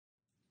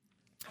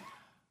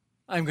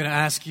I'm going to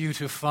ask you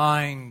to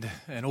find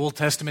an Old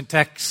Testament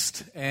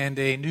text and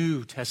a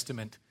New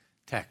Testament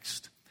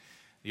text.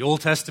 The Old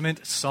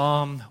Testament,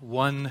 Psalm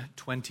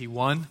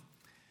 121,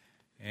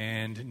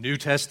 and New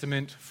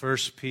Testament, 1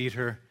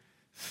 Peter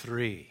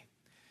 3.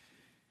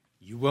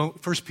 1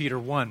 Peter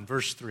 1,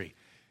 verse 3.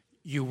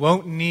 You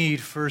won't need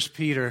 1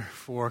 Peter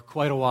for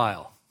quite a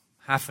while,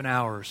 half an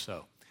hour or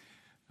so.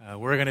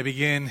 We're going to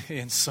begin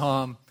in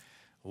Psalm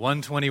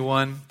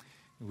 121.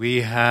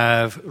 We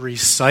have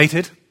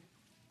recited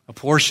a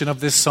portion of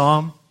this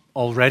psalm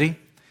already.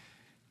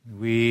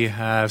 We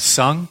have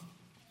sung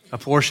a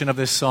portion of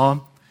this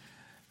psalm.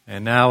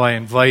 And now I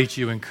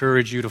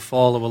encourage you to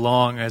follow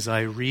along as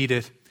I read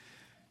it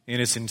in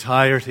its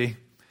entirety.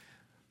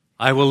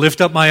 I will lift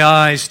up my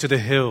eyes to the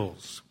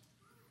hills.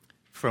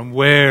 From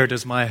where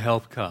does my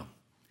help come?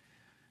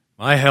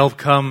 My help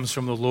comes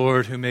from the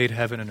Lord who made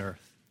heaven and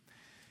earth.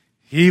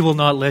 He will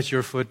not let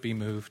your foot be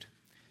moved.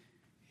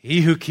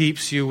 He who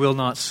keeps you will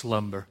not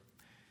slumber.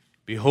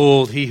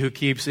 Behold, he who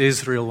keeps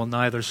Israel will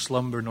neither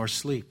slumber nor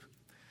sleep.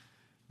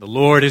 The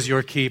Lord is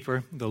your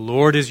keeper. The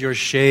Lord is your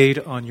shade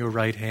on your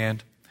right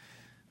hand.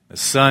 The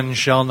sun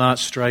shall not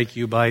strike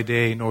you by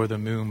day, nor the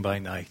moon by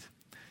night.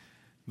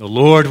 The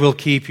Lord will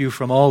keep you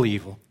from all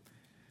evil.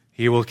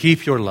 He will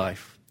keep your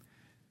life.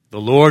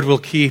 The Lord will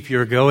keep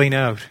your going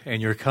out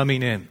and your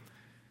coming in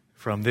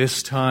from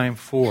this time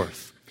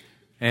forth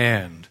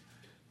and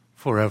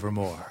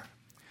forevermore.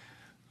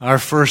 Our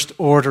first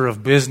order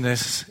of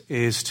business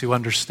is to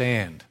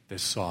understand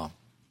this psalm.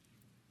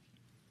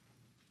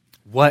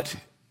 What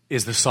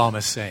is the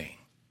psalmist saying?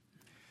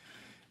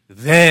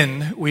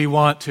 Then we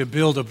want to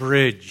build a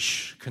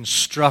bridge,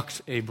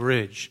 construct a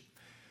bridge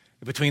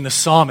between the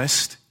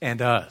psalmist and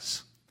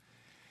us.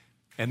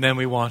 And then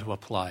we want to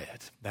apply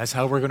it. That's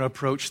how we're going to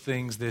approach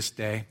things this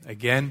day.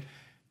 Again,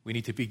 we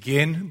need to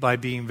begin by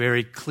being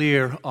very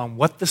clear on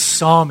what the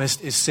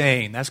psalmist is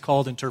saying. That's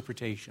called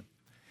interpretation.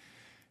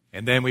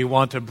 And then we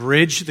want to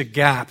bridge the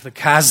gap, the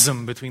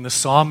chasm between the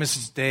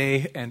psalmist's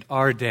day and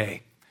our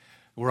day.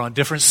 We're on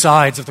different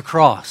sides of the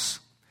cross.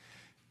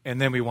 And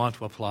then we want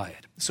to apply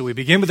it. So we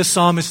begin with the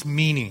psalmist's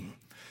meaning,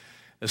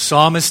 the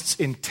psalmist's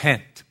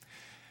intent.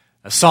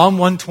 Psalm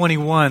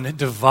 121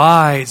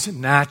 divides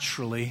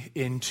naturally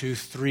into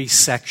three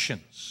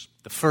sections.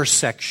 The first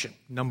section,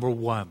 number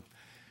 1,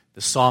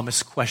 the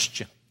psalmist's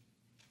question.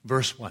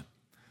 Verse 1,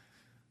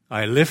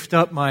 I lift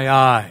up my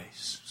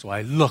eyes, so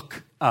I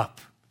look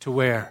up. To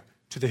where?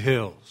 To the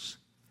hills.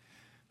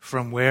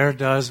 From where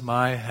does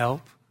my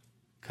help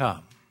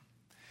come?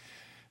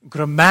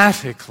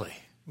 Grammatically,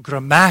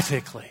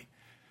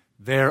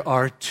 there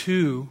are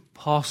two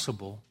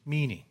possible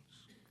meanings.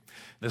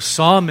 The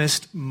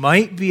psalmist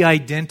might be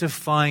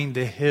identifying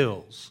the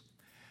hills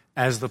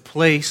as the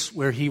place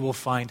where he will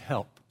find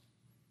help.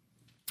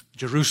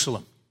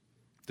 Jerusalem,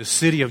 the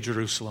city of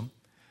Jerusalem,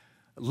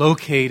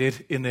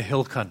 located in the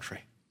hill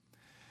country.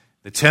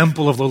 The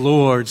temple of the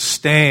Lord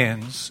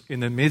stands in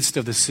the midst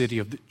of the city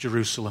of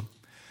Jerusalem.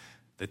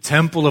 The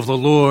temple of the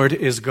Lord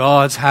is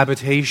God's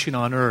habitation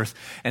on earth.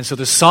 And so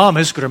the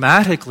psalmist,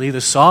 grammatically, the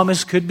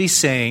psalmist could be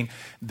saying,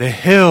 the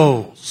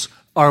hills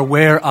are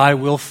where I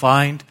will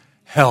find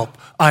help.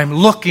 I'm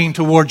looking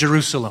toward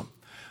Jerusalem.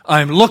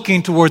 I'm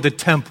looking toward the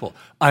temple.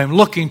 I'm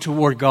looking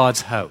toward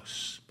God's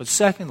house. But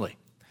secondly,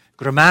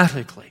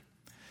 grammatically,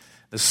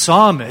 the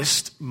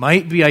psalmist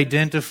might be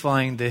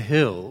identifying the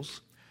hills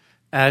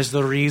as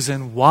the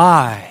reason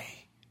why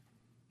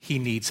he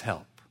needs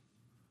help.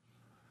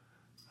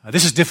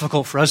 This is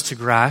difficult for us to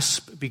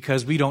grasp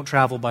because we don't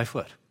travel by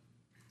foot.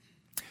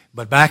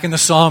 But back in the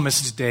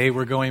psalmist's day,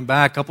 we're going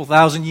back a couple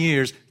thousand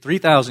years,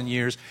 3,000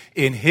 years,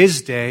 in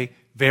his day,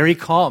 very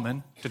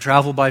common to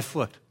travel by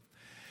foot.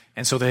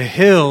 And so the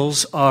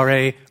hills are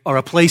a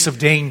place of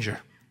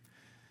danger.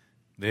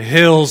 The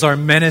hills are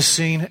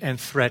menacing and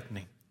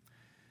threatening.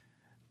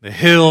 The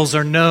hills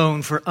are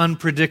known for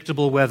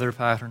unpredictable weather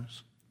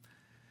patterns.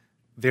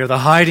 They're the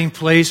hiding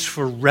place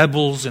for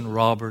rebels and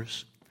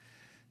robbers.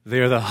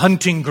 They're the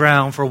hunting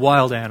ground for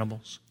wild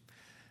animals.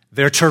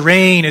 Their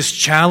terrain is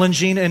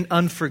challenging and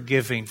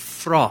unforgiving,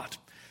 fraught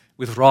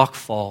with rock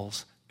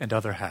falls and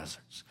other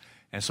hazards.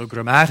 And so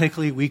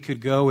grammatically, we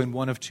could go in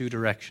one of two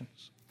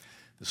directions.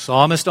 The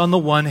psalmist, on the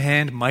one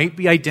hand, might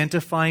be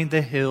identifying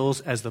the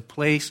hills as the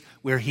place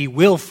where he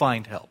will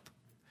find help.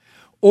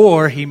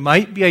 Or he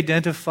might be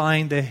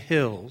identifying the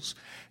hills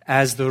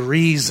as the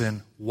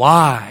reason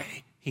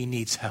why he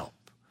needs help.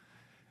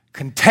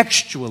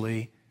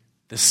 Contextually,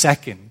 the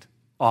second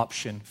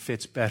option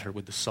fits better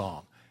with the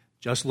psalm.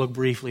 Just look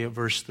briefly at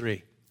verse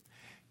 3.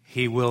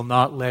 He will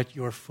not let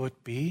your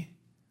foot be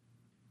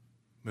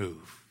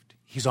moved.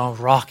 He's on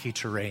rocky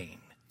terrain.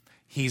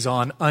 He's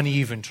on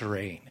uneven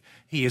terrain.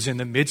 He is in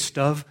the midst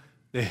of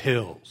the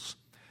hills.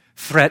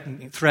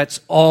 Threats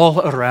all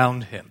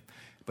around him.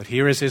 But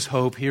here is his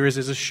hope, here is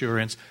his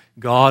assurance.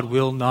 God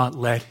will not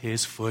let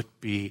his foot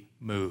be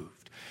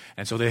moved.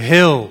 And so the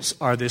hills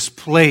are this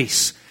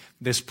place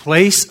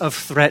of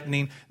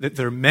threatening, that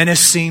they're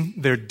menacing,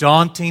 they're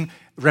daunting,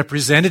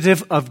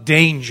 representative of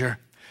danger.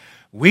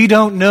 We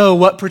don't know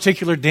what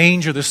particular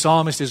danger the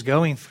psalmist is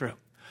going through.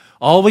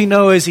 All we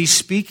know is he's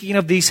speaking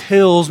of these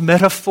hills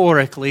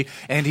metaphorically,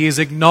 and he is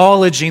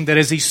acknowledging that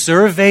as he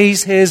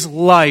surveys his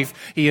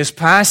life, he is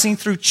passing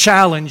through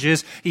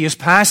challenges, he is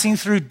passing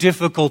through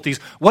difficulties.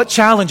 What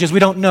challenges? We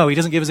don't know. He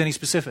doesn't give us any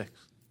specifics.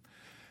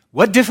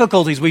 What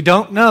difficulties? We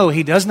don't know.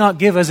 He does not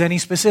give us any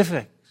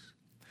specifics.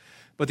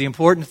 But the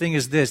important thing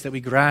is this, that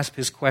we grasp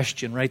his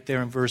question right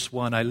there in verse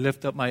 1. I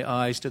lift up my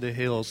eyes to the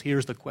hills.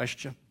 Here's the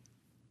question.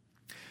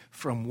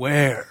 From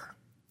where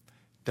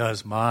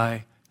does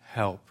my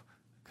help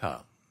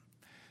come?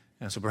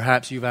 And so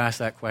perhaps you've asked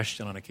that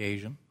question on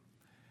occasion.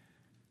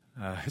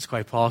 It's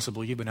quite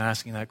possible you've been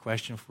asking that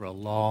question for a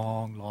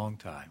long, long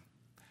time.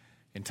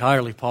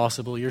 Entirely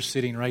possible you're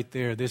sitting right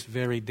there this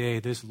very day,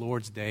 this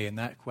Lord's Day, and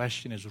that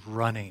question is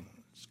running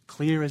as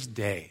clear as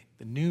day,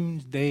 the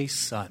noonday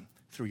sun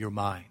through your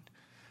mind.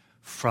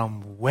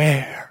 From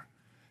where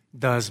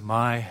does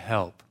my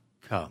help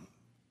come?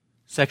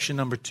 Section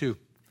number 2,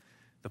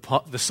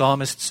 the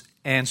psalmist's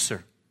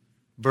answer.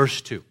 Verse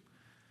 2,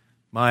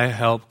 my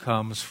help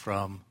comes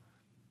from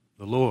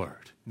the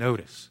Lord.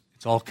 Notice,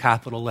 it's all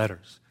capital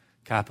letters.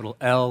 Capital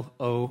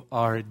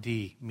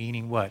L-O-R-D,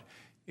 meaning what?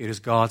 It is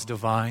God's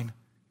divine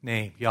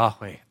name,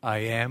 Yahweh. I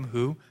am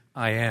who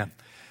I am.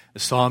 The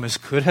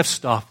psalmist could have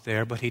stopped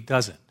there, but he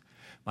doesn't.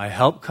 My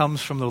help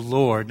comes from the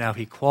Lord. Now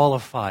he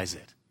qualifies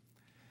it.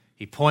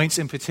 He points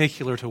in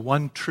particular to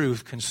one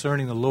truth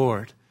concerning the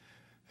Lord,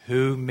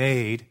 who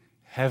made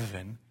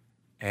heaven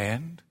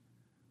and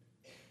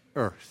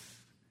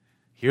earth.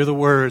 Hear the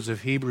words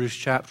of Hebrews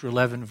chapter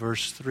 11,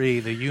 verse 3.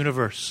 The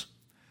universe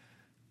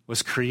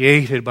was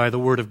created by the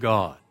Word of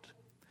God,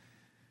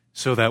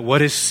 so that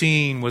what is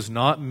seen was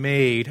not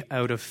made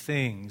out of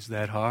things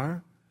that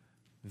are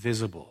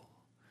visible.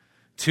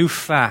 Two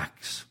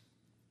facts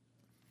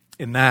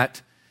in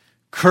that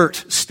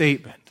curt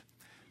statement.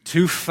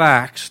 Two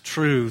facts,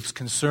 truths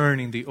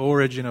concerning the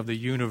origin of the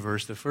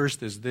universe. The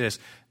first is this: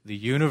 the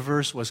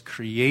universe was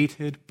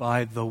created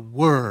by the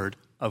Word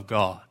of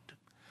God.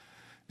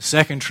 The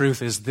second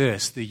truth is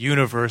this: the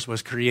universe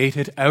was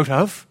created out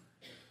of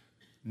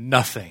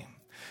nothing.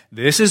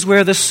 This is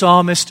where the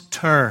psalmist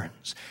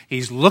turns.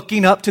 He's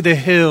looking up to the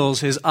hills.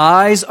 His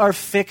eyes are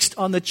fixed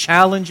on the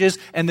challenges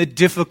and the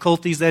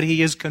difficulties that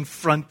he is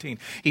confronting.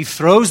 He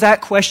throws that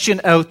question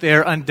out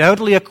there,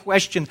 undoubtedly a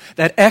question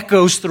that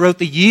echoes throughout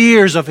the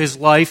years of his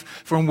life.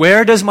 From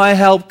where does my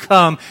help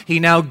come?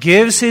 He now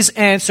gives his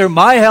answer.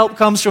 My help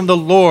comes from the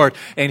Lord.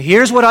 And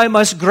here's what I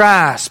must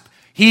grasp.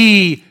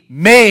 He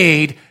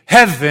made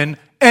heaven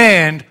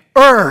and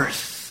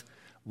earth.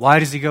 Why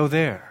does he go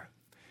there?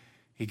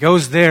 He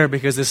goes there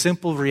because the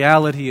simple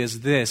reality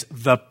is this: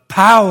 the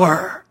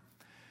power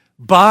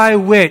by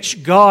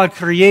which God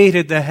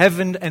created the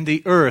heaven and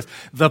the earth,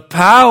 the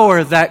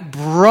power that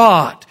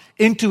brought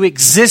into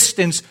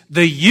existence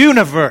the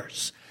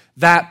universe,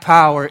 that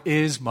power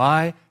is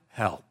my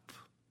help.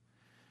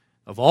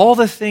 Of all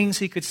the things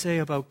he could say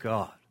about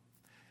God,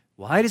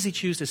 why does he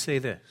choose to say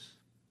this?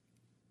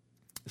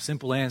 The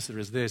simple answer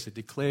is this: it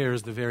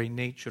declares the very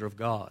nature of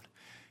God.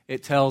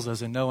 It tells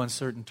us in no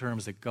uncertain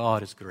terms that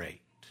God is great.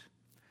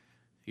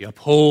 He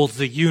upholds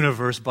the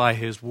universe by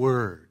His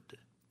Word.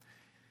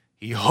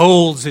 He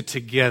holds it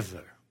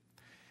together.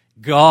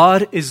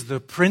 God is the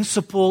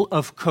principle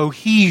of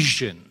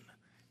cohesion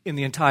in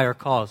the entire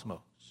cosmos.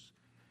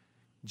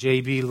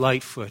 J.B.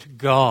 Lightfoot,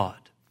 God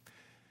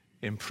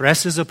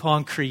impresses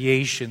upon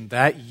creation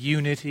that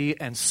unity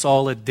and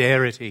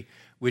solidarity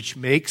which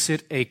makes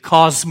it a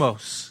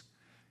cosmos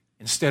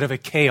instead of a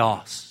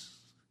chaos.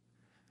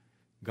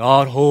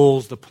 God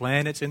holds the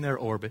planets in their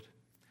orbit.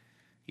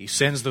 He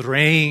sends the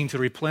rain to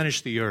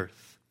replenish the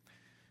earth.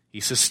 He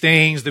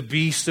sustains the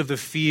beasts of the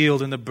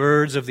field and the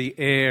birds of the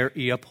air.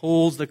 He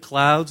upholds the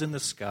clouds in the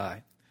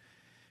sky.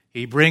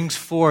 He brings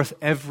forth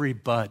every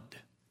bud,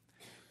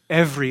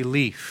 every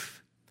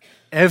leaf,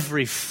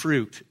 every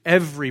fruit,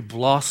 every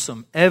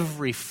blossom,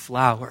 every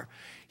flower.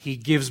 He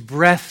gives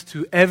breath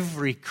to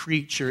every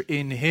creature.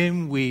 In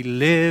Him we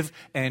live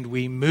and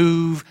we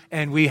move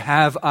and we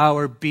have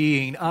our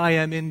being. I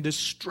am in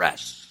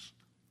distress.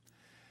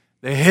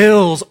 The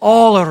hills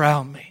all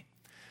around me.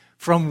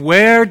 From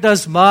where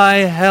does my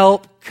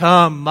help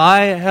come?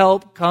 My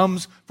help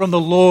comes from the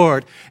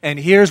Lord. And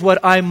here's what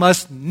I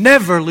must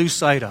never lose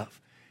sight of.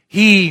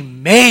 He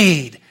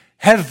made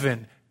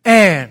heaven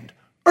and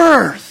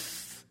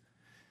earth.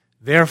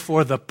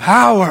 Therefore, the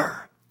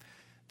power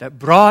that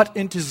brought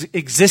into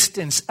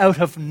existence out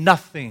of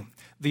nothing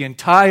the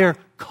entire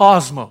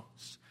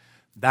cosmos,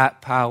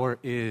 that power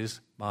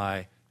is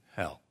my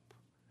help.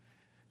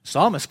 The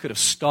psalmist could have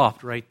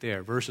stopped right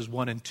there, verses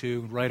 1 and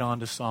 2, right on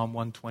to Psalm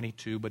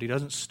 122, but he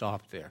doesn't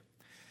stop there.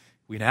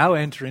 We now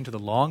enter into the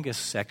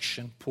longest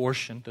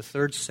portion, the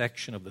third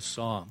section of the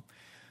psalm,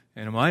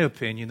 and in my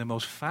opinion, the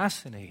most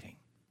fascinating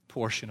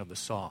portion of the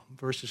psalm,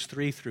 verses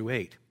 3 through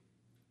 8.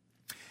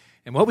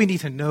 And what we need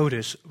to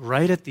notice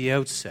right at the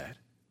outset,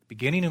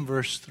 beginning in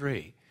verse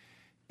 3,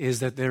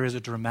 is that there is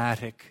a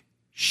dramatic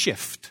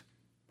shift.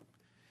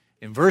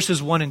 In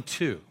verses 1 and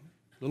 2,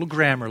 little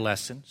grammar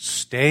lesson.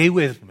 Stay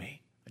with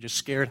me. I just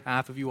scared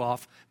half of you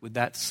off with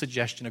that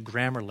suggestion, a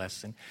grammar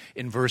lesson.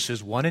 In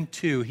verses 1 and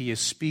 2, he is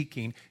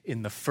speaking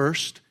in the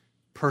first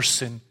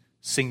person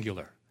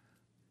singular.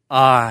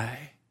 I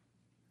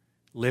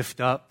lift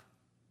up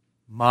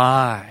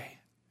my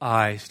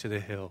eyes to the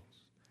hills.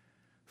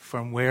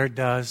 From where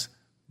does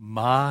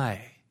my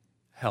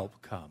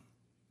help come?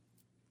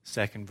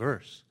 Second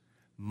verse.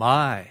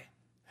 My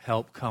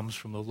help comes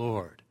from the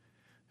Lord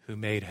who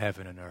made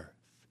heaven and earth.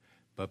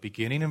 But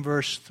beginning in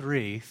verse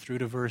 3 through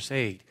to verse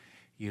 8,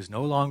 he is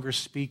no longer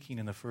speaking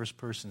in the first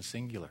person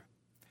singular.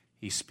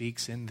 He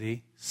speaks in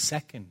the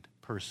second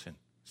person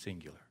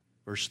singular.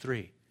 Verse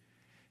 3,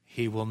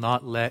 he will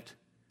not let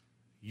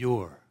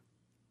your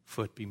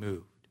foot be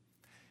moved.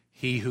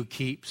 He who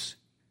keeps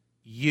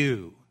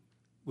you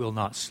will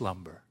not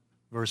slumber.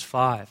 Verse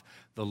 5,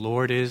 the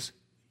Lord is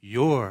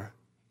your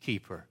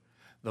keeper.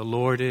 The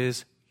Lord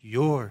is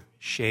your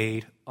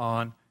shade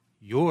on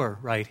your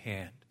right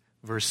hand.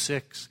 Verse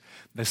 6,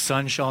 the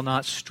sun shall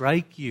not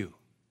strike you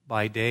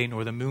by day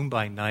nor the moon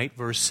by night.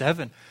 Verse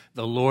 7,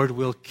 the Lord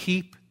will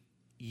keep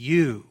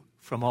you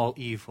from all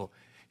evil.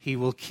 He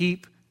will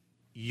keep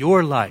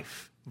your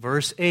life.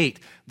 Verse 8,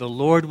 the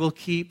Lord will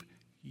keep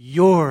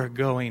your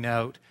going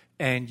out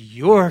and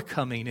your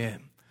coming in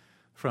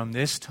from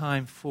this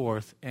time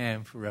forth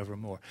and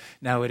forevermore.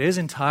 Now, it is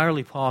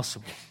entirely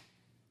possible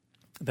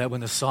that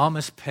when the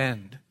psalmist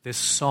penned this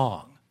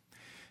song,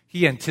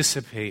 he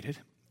anticipated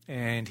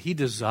and he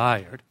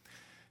desired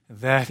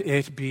that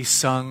it be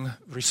sung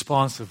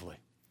responsively.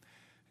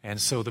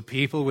 And so the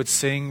people would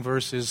sing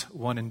verses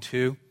 1 and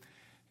 2,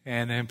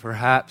 and then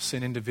perhaps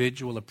an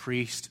individual, a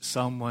priest,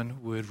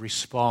 someone would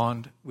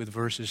respond with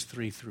verses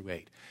 3 through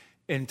 8.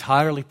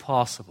 Entirely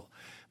possible.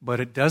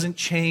 But it doesn't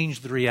change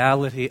the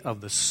reality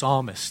of the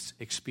psalmist's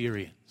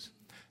experience.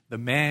 The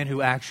man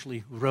who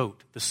actually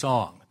wrote the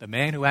song, the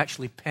man who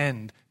actually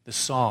penned the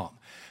psalm,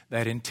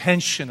 that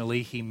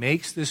intentionally he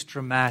makes this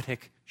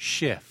dramatic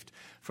shift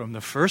from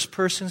the first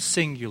person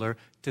singular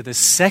to the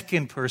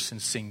second person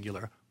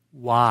singular.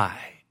 Why?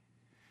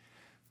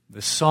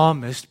 The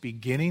psalmist,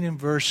 beginning in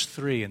verse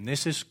 3, and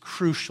this is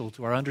crucial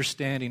to our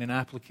understanding and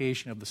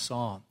application of the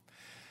psalm.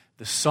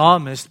 The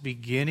psalmist,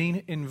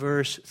 beginning in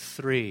verse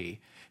 3,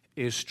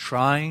 is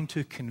trying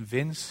to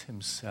convince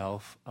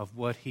himself of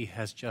what he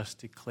has just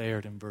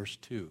declared in verse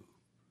 2.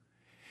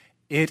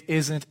 It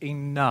isn't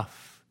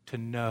enough to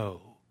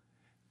know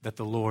that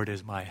the Lord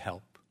is my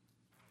help.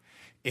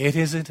 It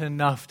isn't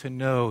enough to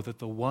know that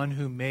the one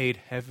who made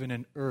heaven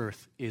and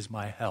earth is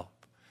my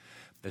help.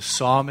 The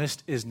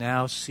psalmist is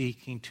now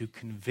seeking to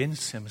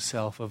convince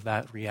himself of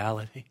that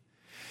reality.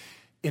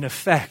 In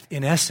effect,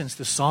 in essence,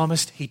 the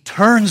psalmist, he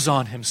turns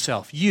on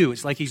himself. You,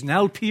 it's like he's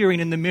now peering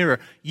in the mirror.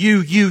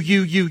 You.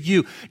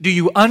 Do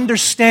you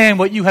understand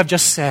what you have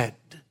just said?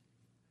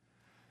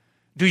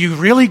 Do you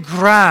really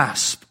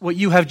grasp what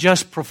you have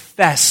just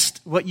professed,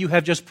 what you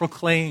have just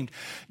proclaimed?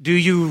 Do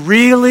you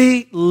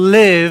really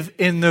live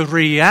in the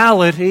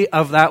reality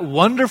of that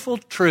wonderful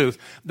truth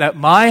that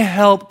my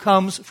help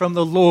comes from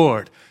the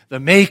Lord, the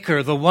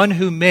Maker, the one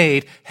who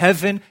made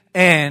heaven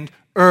and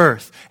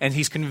earth? And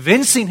he's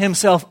convincing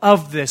himself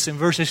of this in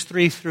verses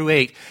 3 through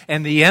 8.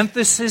 And the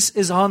emphasis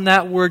is on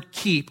that word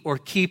keep or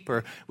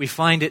keeper. We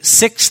find it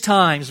 6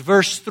 times.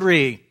 Verse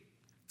 3,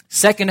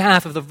 second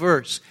half of the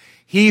verse.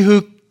 He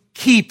who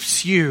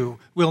keeps you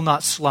will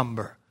not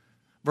slumber.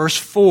 Verse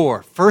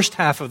 4, first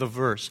half of the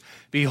verse.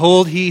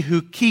 Behold, he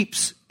who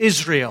keeps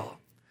Israel.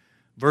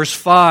 Verse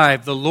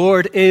 5, the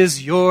Lord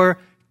is your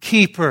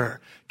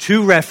keeper.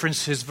 2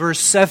 references.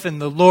 Verse 7,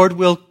 the Lord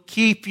will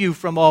keep you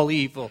from all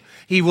evil.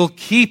 He will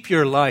keep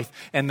your life.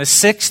 And the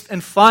 6th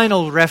and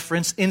final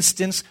reference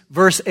instance,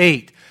 verse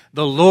 8,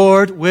 the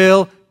Lord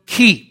will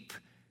keep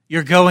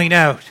your going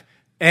out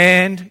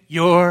and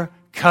your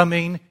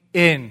coming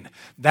in.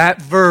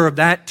 That verb,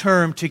 that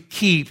term to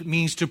keep,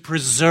 means to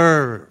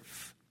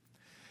preserve.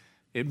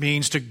 It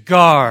means to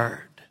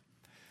guard.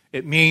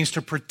 It means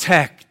to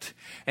protect.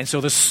 And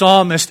so the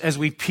psalmist, as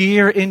we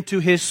peer into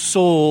his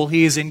soul,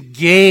 he is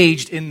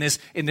engaged in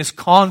this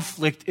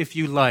conflict, if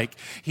you like.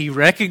 He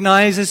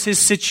recognizes his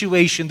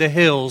situation, the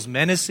hills,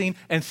 menacing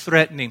and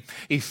threatening.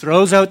 He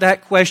throws out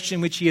that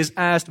question which he has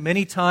asked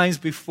many times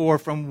before,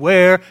 from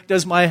where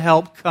does my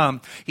help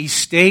come? He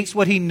states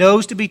what he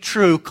knows to be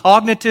true,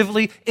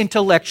 cognitively,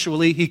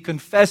 intellectually. He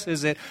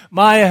confesses it.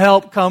 My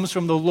help comes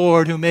from the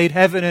Lord who made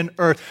heaven and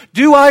earth.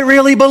 Do I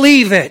really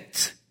believe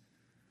it?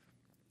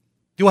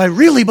 Do I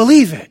really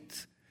believe it?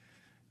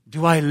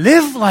 Do I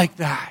live like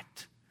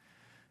that?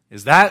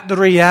 Is that the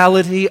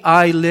reality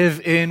I live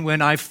in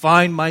when I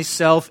find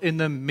myself in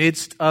the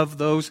midst of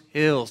those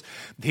hills?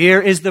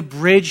 Here is the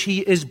bridge he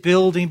is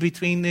building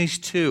between these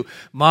two.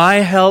 My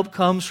help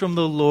comes from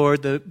the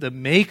Lord, the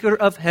maker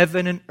of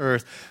heaven and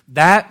earth.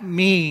 That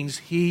means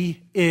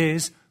he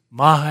is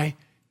my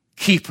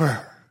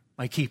keeper.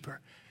 My keeper.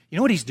 You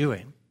know what he's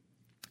doing?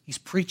 He's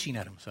preaching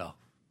at himself.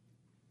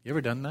 You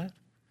ever done that?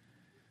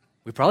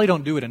 We probably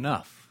don't do it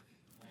enough.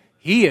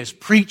 He is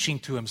preaching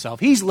to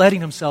himself. He's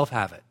letting himself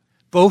have it.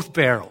 both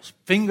barrels,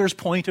 fingers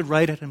pointed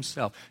right at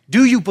himself.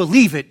 Do you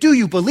believe it? Do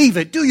you believe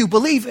it? Do you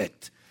believe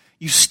it?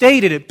 You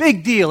stated it.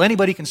 Big deal.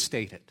 Anybody can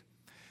state it.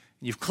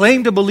 You've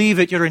claimed to believe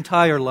it your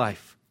entire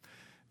life.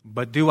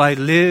 But do I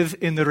live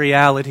in the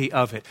reality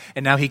of it?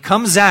 And now he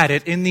comes at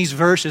it in these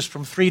verses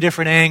from three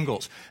different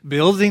angles,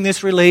 building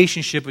this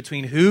relationship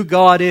between who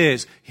God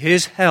is,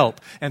 his help,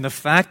 and the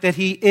fact that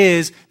he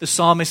is the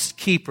psalmist's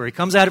keeper. He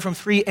comes at it from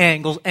three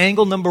angles.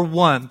 Angle number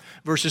 1,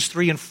 verses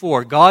 3 and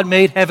 4. God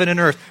made heaven and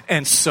earth,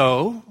 and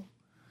so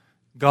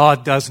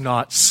God does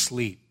not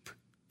sleep.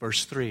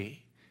 Verse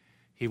 3.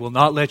 He will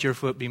not let your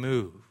foot be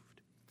moved.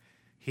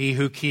 He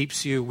who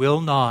keeps you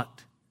will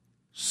not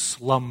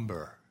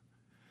slumber.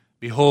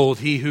 Behold,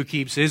 he who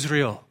keeps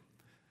Israel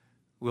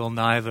will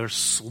neither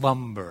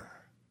slumber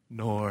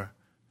nor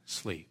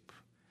sleep. Do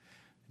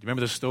you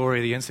remember the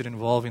story, the incident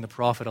involving the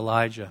prophet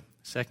Elijah?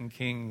 1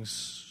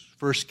 Kings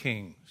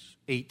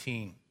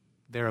 18,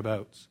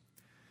 thereabouts.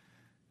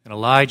 And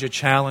Elijah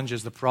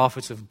challenges the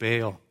prophets of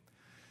Baal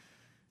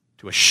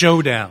to a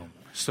showdown,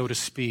 so to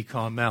speak,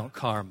 on Mount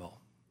Carmel.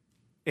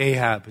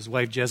 Ahab, his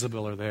wife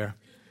Jezebel are there.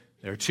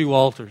 There are 2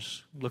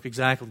 altars, look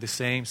exactly the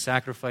same,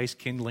 sacrifice,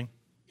 kindling.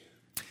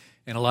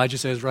 And Elijah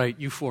says, right,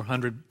 you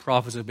 400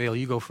 prophets of Baal,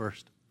 you go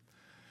first.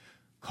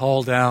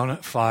 Call down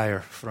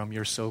fire from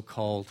your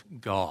so-called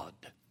God,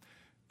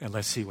 and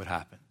let's see what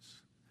happens.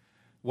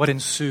 What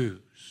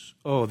ensues?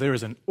 Oh, there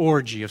is an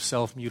orgy of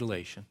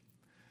self-mutilation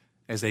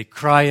as they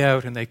cry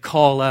out and they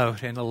call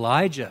out. And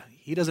Elijah,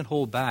 he doesn't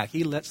hold back.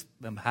 He lets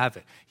them have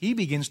it. He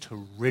begins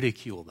to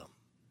ridicule them.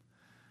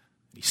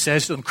 He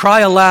says to them,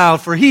 cry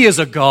aloud, for he is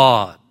a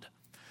God.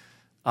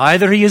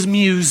 Either he is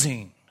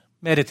musing,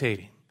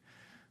 meditating,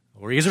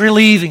 or he is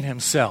relieving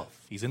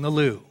himself. He's in the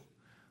loo.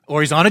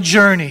 Or he's on a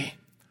journey.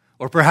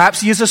 Or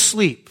perhaps he is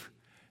asleep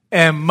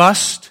and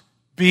must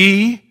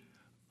be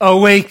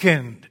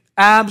awakened.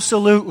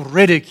 Absolute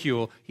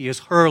ridicule he is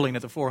hurling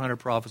at the 400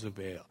 prophets of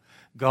Baal.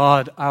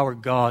 God, our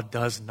God,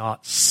 does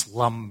not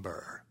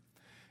slumber.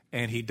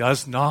 And he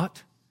does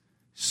not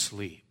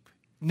sleep.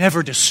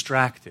 Never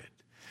distracted.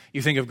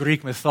 You think of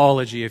Greek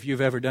mythology, if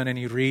you've ever done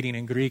any reading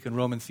in Greek and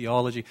Roman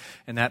theology,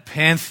 and that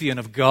pantheon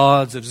of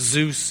gods of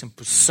Zeus and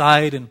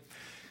Poseidon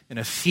and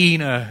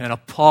Athena and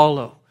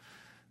Apollo.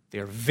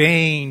 They're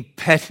vain,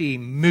 petty,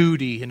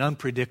 moody, and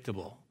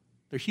unpredictable.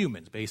 They're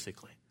humans,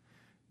 basically,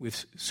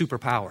 with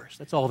superpowers.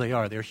 That's all they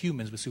are. They're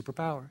humans with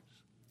superpowers.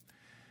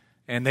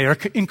 And they are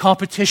in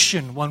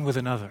competition one with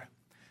another,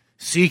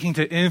 seeking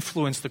to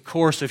influence the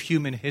course of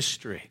human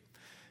history.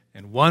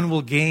 And one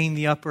will gain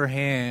the upper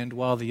hand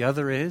while the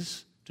other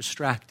is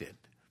distracted.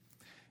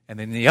 And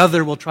then the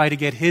other will try to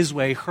get his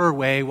way, her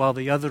way, while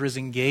the other is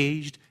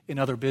engaged in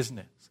other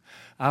business.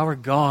 Our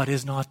God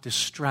is not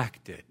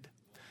distracted.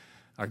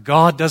 Our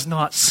God does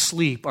not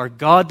sleep. Our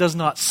God does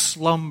not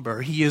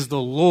slumber. He is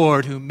the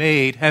Lord who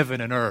made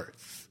heaven and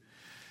earth.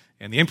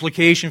 And the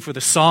implication for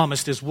the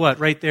psalmist is what?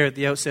 Right there at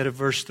the outset of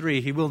verse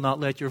 3. He will not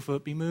let your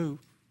foot be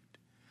moved.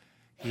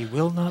 He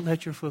will not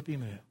let your foot be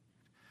moved.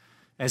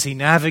 As he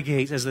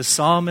navigates, as the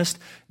psalmist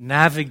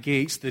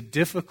navigates the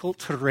difficult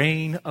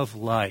terrain of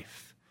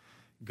life,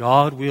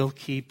 God will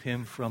keep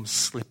him from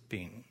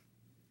slipping.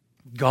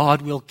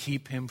 God will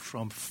keep him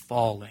from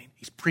falling.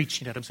 He's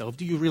preaching at himself.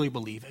 Do you really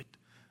believe it?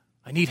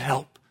 I need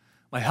help.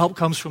 My help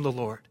comes from the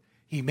Lord.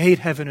 He made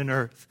heaven and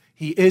earth.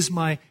 He is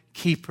my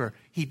keeper.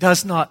 He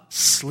does not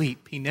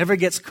sleep. He never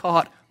gets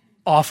caught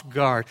off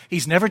guard.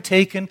 He's never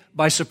taken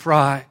by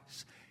surprise.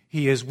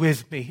 He is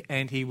with me,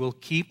 and he will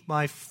keep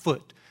my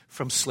foot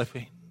from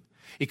slipping.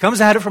 He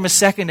comes at it from a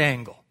second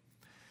angle.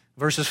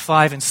 Verses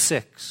 5 and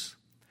 6.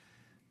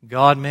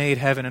 God made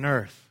heaven and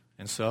earth,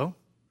 and so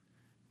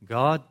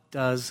God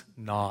does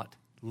not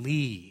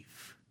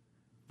leave.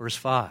 Verse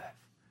 5.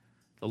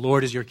 The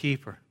Lord is your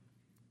keeper.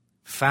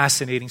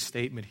 Fascinating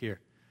statement here.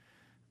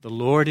 The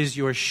Lord is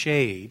your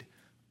shade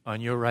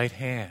on your right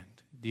hand.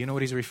 Do you know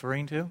what he's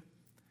referring to?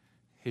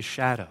 His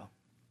shadow.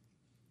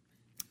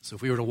 So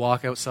if we were to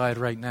walk outside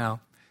right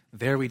now,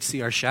 there we'd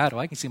see our shadow.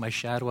 I can see my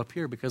shadow up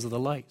here because of the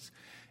lights.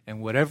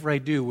 And whatever I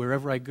do,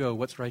 wherever I go,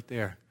 what's right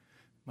there?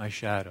 My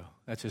shadow.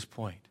 That's his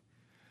point.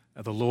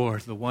 The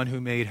Lord, the one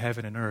who made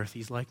heaven and earth,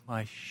 he's like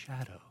my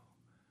shadow.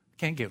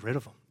 Can't get rid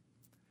of him.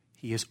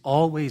 He is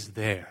always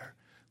there,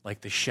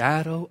 like the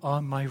shadow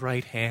on my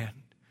right hand.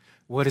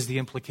 What is the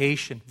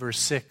implication? Verse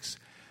 6.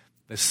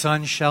 The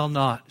sun shall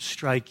not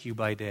strike you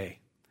by day,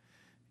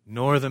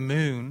 nor the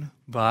moon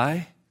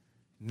by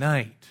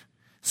night.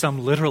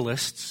 Some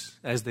literalists,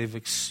 as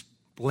they've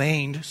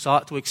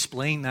sought to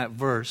explain that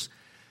verse,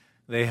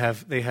 they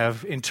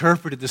have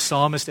interpreted the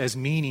psalmist as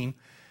meaning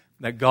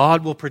that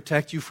God will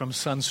protect you from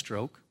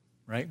sunstroke,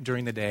 right,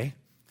 during the day,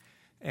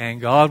 and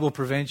God will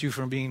prevent you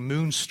from being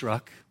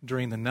moonstruck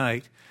during the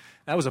night.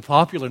 That was a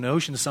popular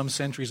notion some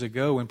centuries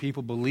ago when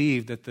people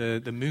believed that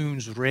the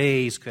moon's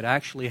rays could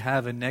actually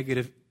have a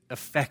negative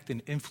effect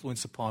and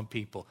influence upon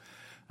people.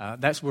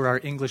 That's where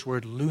our English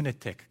word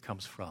lunatic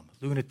comes from.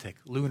 Lunatic,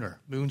 lunar,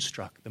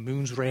 moonstruck, the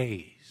moon's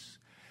rays.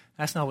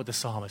 That's not what the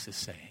psalmist is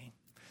saying.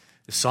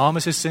 The The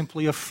psalmist is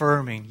simply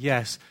affirming,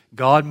 yes,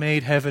 God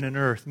made heaven and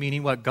earth,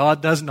 meaning what?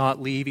 God does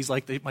not leave. He's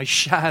like my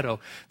shadow,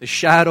 the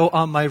shadow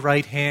on my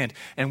right hand.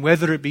 And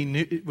whether it be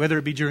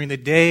during the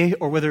day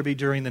or whether it be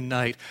during the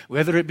night,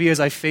 whether it be as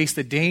I face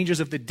the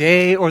dangers of the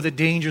day or the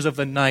dangers of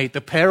the night,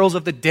 the perils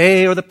of the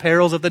day or the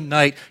perils of the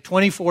night,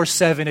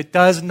 24/7, it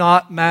does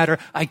not matter.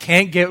 I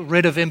can't get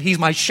rid of him. He's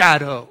my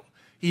shadow.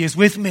 He is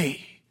with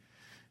me,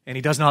 and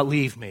he does not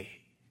leave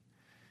me.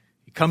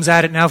 He comes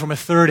at it now from a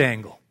third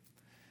angle.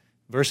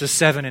 Verses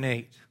 7 and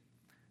 8.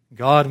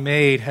 God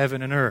made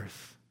heaven and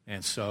earth,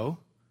 and so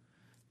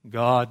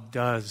God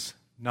does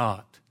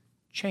not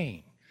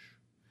change.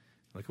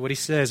 Look at what he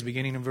says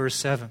beginning in verse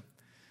 7.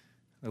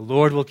 The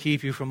Lord will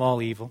keep you from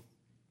all evil.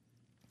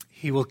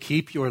 He will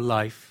keep your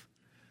life.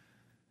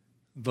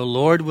 The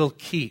Lord will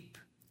keep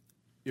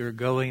your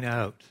going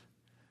out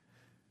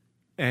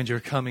and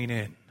your coming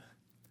in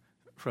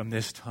from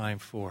this time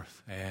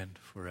forth and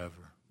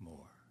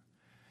forevermore.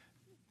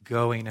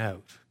 Going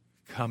out,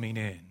 coming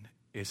in,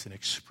 is an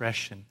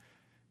expression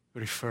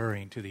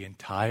referring to the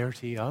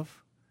entirety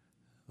of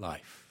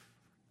life.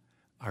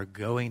 Our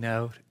going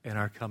out and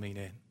our coming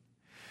in.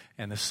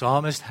 And the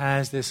psalmist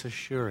has this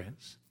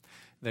assurance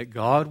that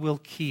God will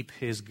keep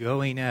his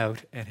going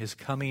out and his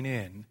coming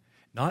in,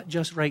 not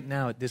just right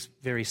now at this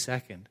very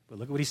second, but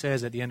look at what he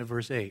says at the end of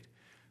verse 8.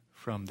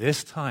 From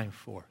this time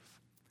forth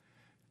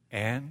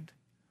and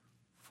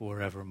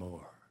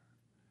forevermore.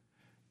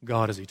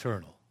 God is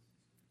eternal.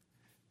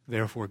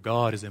 Therefore,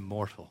 God is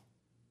immortal.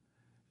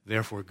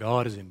 Therefore,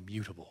 God is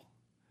immutable.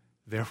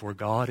 Therefore,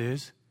 God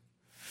is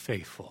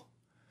faithful.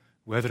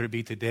 Whether it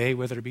be today,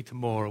 whether it be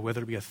tomorrow,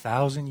 whether it be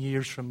 1,000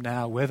 years from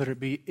now, whether it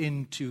be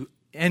into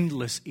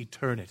endless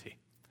eternity,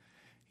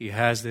 he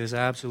has this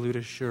absolute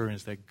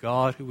assurance that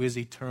God, who is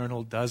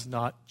eternal, does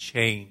not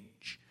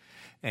change,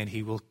 and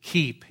he will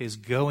keep his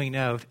going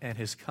out and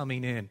his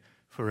coming in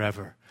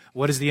forever.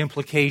 What is the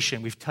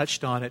implication? We've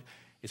touched on it.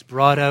 It's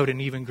brought out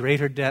in even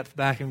greater depth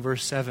back in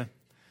verse 7.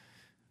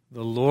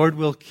 The Lord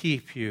will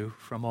keep you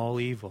from all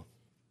evil.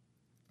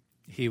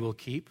 He will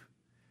keep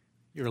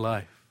your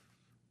life.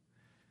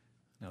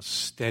 Now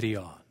steady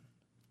on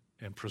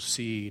and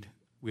proceed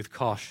with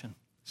caution,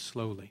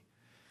 slowly.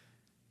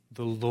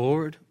 The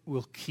Lord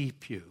will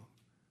keep you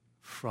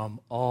from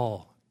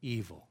all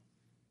evil.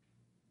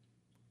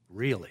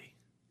 Really?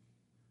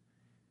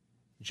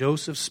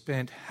 Joseph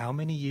spent how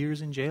many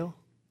years in jail?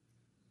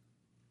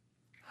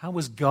 How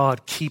was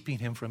God keeping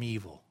him from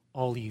evil,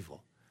 all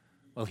evil?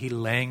 Well, he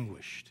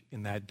languished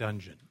in that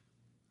dungeon.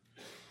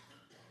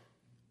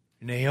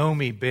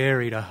 Naomi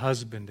buried a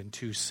husband and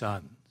 2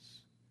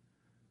 sons.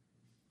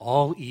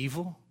 All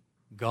evil?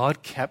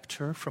 God kept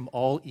her from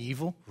all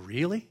evil?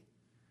 Really?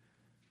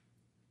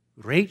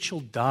 Rachel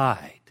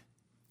died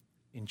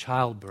in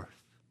childbirth.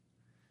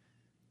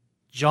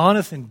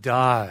 Jonathan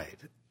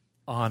died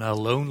on a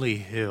lonely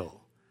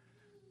hill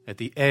at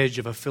the edge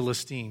of a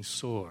Philistine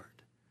sword.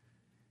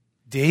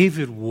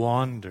 David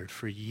wandered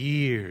for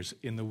years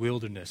in the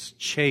wilderness,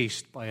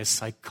 chased by a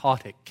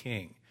psychotic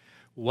king.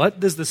 What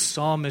does the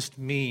psalmist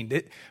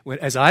mean?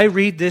 As I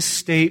read this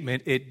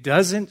statement, it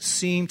doesn't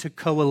seem to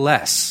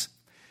coalesce.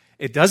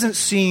 It doesn't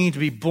seem to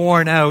be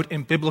borne out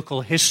in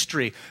biblical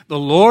history. The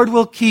Lord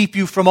will keep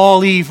you from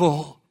all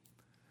evil.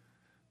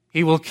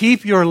 He will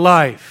keep your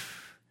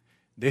life.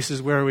 This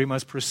is where we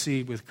must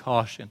proceed with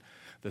caution.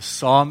 The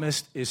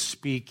psalmist is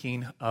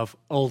speaking of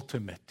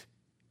ultimate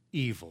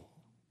evil.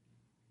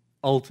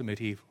 Ultimate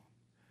evil.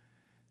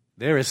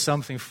 There is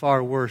something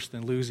far worse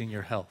than losing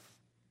your health.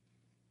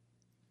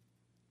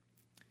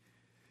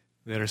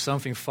 There is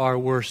something far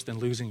worse than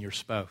losing your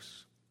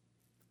spouse.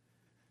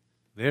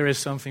 There is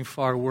something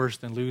far worse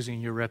than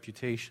losing your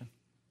reputation.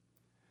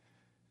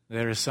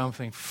 There is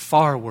something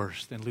far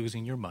worse than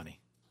losing your money.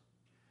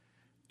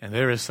 And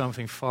there is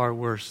something far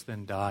worse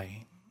than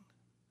dying,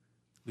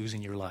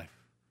 losing your life.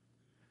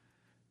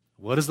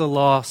 What is the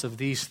loss of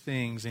these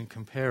things in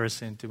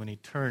comparison to an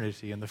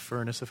eternity in the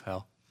furnace of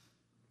hell?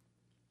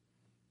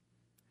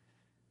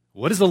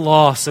 What is the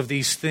loss of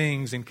these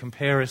things in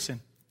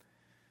comparison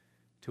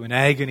to an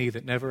agony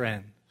that never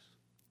ends,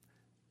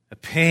 a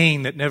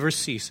pain that never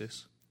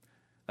ceases,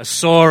 a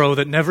sorrow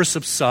that never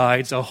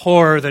subsides, a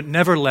horror that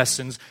never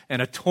lessens,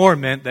 and a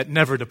torment that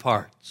never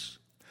departs?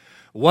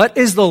 What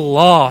is the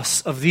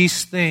loss of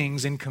these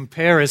things in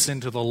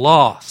comparison to the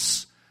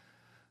loss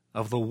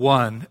of the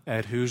one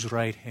at whose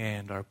right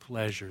hand are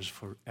pleasures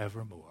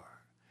forevermore?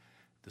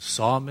 The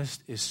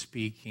psalmist is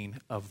speaking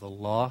of the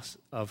loss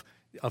of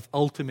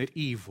ultimate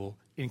evil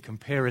in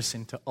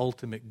comparison to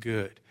ultimate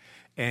good.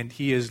 And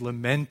he is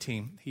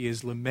lamenting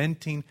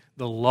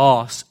the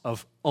loss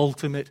of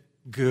ultimate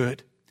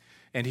good.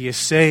 And he is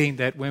saying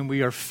that when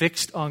we are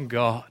fixed on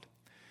God,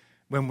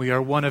 when we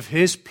are one of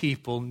his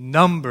people,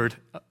 numbered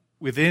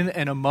within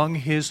and among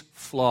his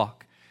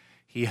flock,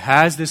 he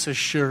has this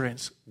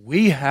assurance,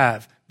 we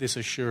have this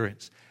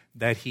assurance,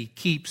 that he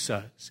keeps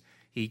us.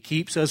 He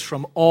keeps us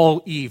from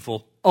all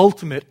evil,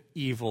 ultimate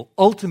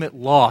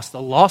loss,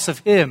 the loss of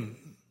him.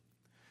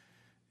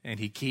 And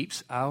he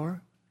keeps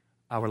our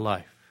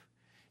life.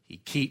 He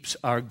keeps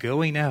our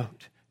going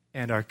out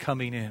and our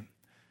coming in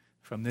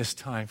from this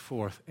time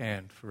forth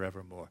and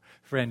forevermore.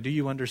 Friend, do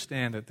you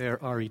understand that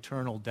there are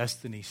eternal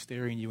destinies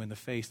staring you in the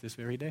face this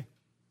very day?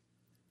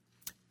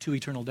 2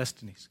 eternal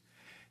destinies.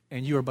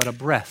 And you are but a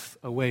breath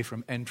away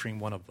from entering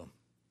one of them.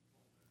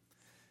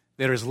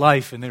 There is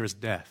life and there is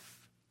death.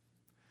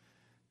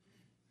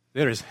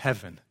 There is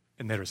heaven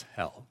and there is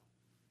hell.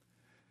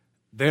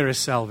 There is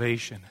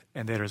salvation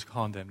and there is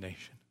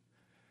condemnation.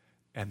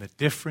 And the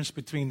difference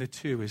between the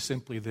two is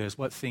simply this: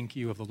 what think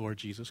you of the Lord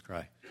Jesus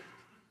Christ?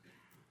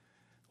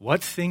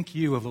 What think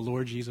you of the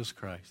Lord Jesus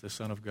Christ, the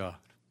Son of God?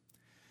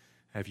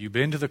 Have you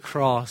been to the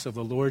cross of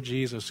the Lord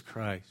Jesus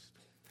Christ?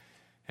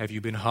 Have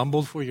you been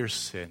humbled for your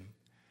sin?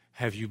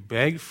 Have you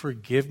begged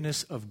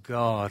forgiveness of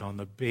God on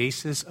the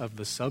basis of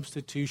the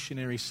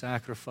substitutionary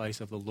sacrifice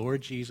of the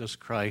Lord Jesus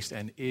Christ?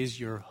 And is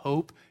your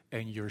hope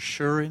and your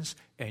assurance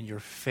and your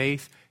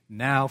faith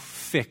now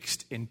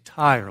fixed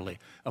entirely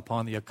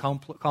upon the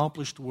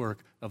accomplished work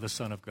of the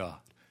Son of God?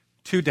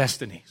 2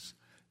 destinies,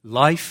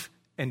 life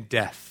and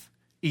death.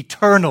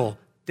 Eternal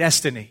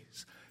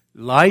destinies,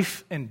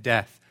 life and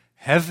death,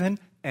 heaven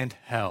and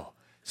hell,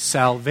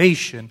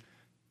 salvation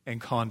and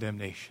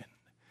condemnation.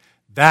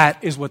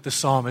 That is what the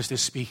psalmist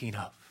is speaking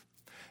of.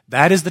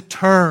 That is the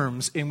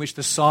terms in which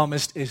the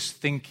psalmist is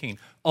thinking.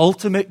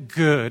 Ultimate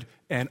good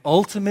and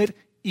ultimate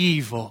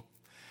evil.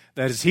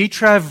 That as he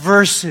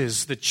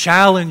traverses the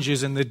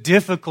challenges and the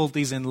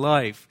difficulties in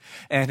life,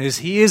 and as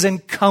he is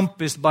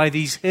encompassed by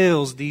these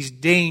hills, these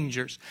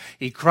dangers,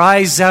 he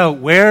cries out,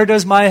 where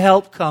does my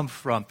help come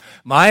from?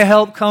 My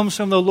help comes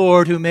from the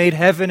Lord who made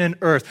heaven and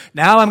earth.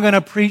 Now I'm going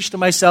to preach to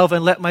myself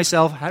and let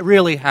myself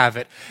really have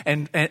it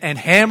and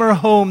hammer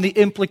home the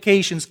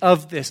implications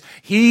of this.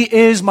 He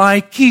is my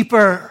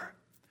keeper.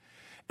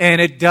 And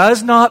it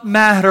does not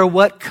matter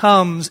what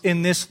comes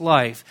in this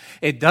life.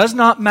 It does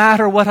not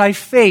matter what I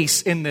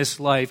face in this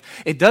life.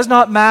 It does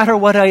not matter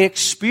what I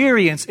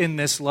experience in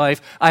this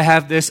life. I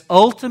have this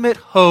ultimate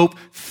hope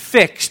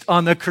fixed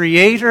on the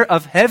Creator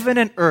of heaven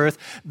and earth,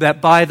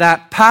 that by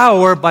that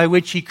power by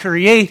which He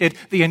created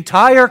the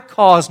entire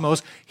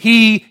cosmos,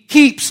 He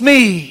keeps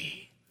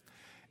me.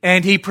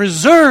 And He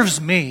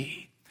preserves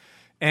me.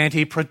 And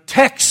He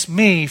protects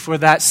me for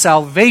that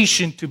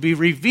salvation to be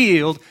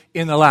revealed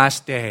in the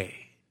last day.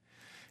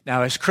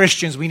 Now, as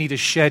Christians, we need to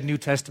shed New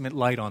Testament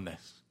light on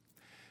this.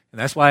 And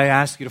that's why I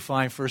ask you to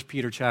find 1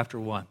 Peter chapter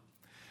 1.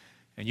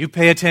 And you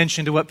pay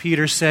attention to what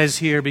Peter says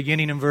here,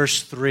 beginning in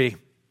verse 3.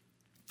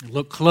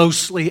 Look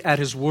closely at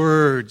his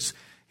words,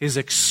 his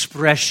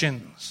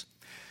expressions.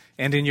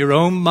 And in your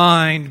own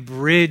mind,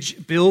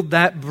 build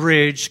that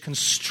bridge,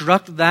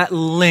 construct that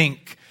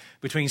link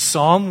between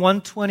Psalm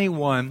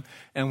 121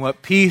 and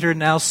what Peter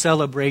now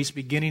celebrates,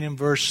 beginning in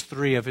verse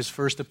 3 of his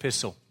first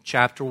epistle,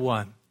 chapter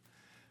 1.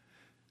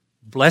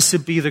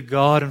 Blessed be the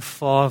God and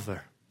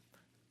Father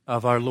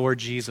of our Lord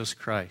Jesus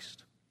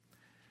Christ.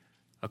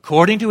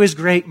 According to His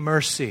great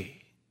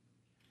mercy,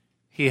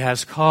 He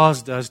has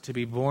caused us to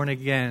be born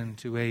again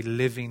to a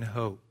living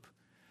hope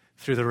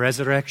through the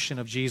resurrection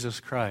of Jesus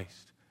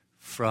Christ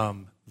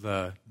from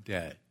the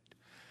dead.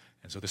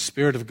 And so the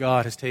Spirit of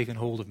God has taken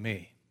hold of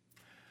me.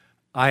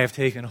 I have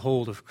taken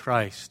hold of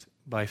Christ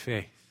by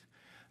faith.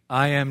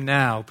 I am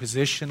now,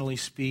 positionally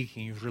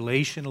speaking,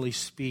 relationally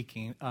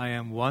speaking, I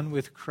am one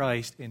with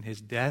Christ in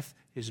His death,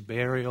 His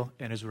burial,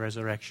 and His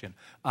resurrection.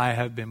 I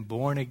have been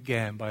born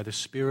again by the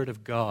Spirit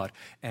of God,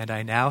 and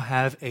I now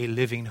have a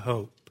living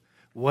hope.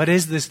 What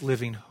is this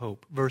living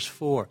hope? Verse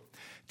 4,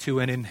 to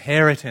an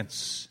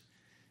inheritance.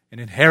 An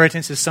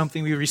inheritance is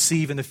something we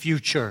receive in the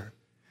future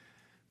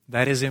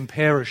that is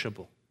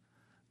imperishable,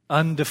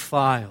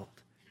 undefiled,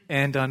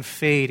 and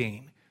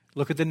unfading.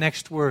 Look at the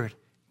next word,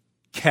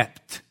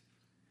 kept.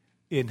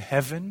 In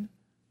heaven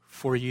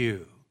for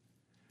you,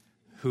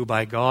 who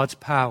by God's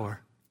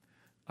power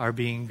are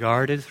being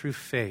guarded through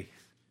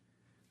faith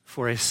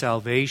for a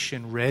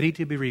salvation ready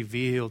to be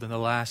revealed in the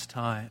last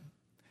time.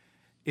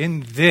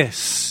 In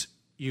this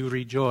you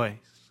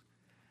rejoice,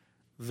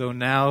 though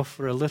now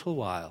for a little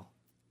while,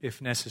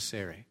 if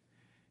necessary,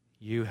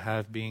 you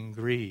have been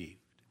grieved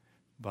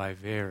by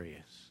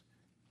various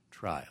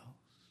trials.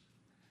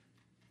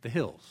 The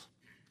hills,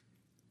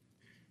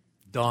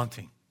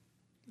 daunting,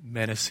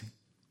 menacing,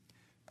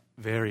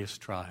 various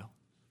trials.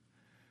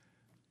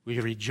 We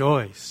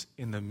rejoice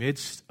in the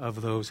midst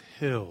of those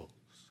hills.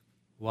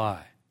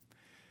 Why?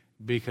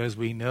 Because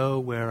we know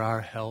where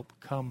our help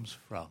comes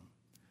from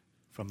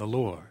the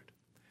Lord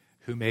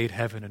who made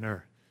heaven and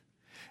earth.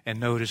 And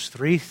notice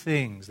 3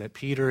 things that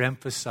Peter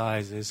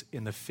emphasizes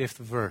in the 5th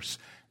verse.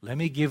 Let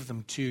me give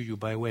them to you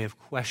by way of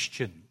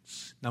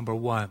questions. Number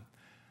 1,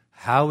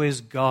 how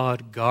is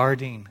God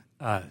guarding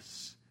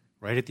us?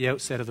 Right at the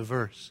outset of the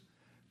verse.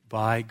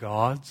 By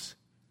God's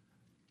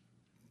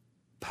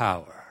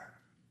power.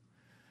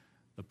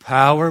 The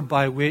power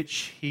by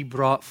which He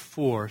brought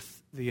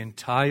forth the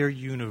entire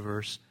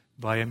universe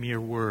by a mere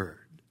word.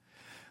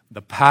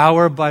 The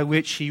power by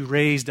which He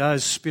raised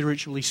us,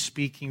 spiritually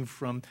speaking,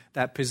 from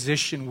that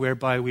position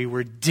whereby we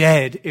were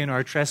dead in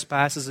our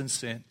trespasses and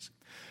sins,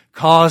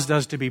 caused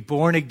us to be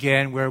born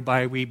again,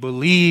 whereby we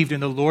believed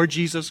in the Lord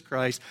Jesus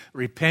Christ,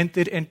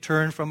 repented and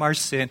turned from our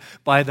sin.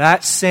 By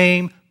that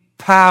same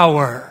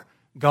power,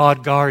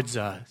 God guards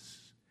us.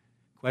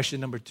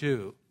 Question number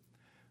 2,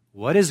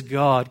 what is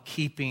God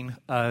keeping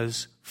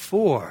us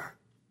for?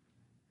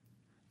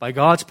 By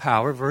God's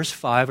power, verse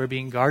 5, are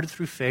being guarded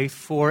through faith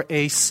for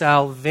a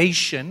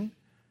salvation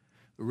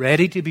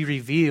ready to be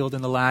revealed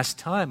in the last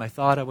time. I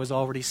thought I was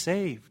already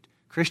saved.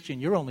 Christian,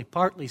 you're only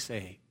partly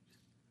saved.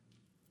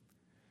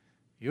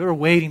 You're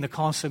awaiting the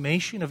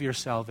consummation of your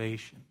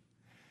salvation.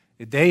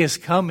 The day is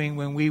coming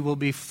when we will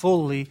be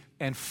fully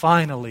and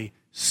finally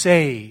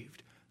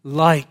saved,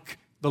 like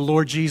the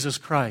Lord Jesus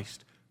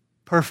Christ,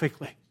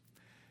 perfectly.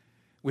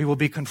 We will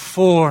be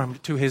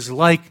conformed to His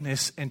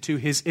likeness and to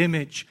His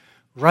image.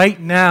 Right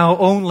now,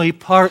 only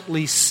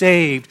partly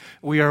saved.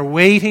 We are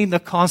waiting the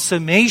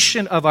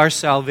consummation of our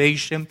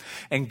salvation,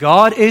 and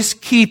God is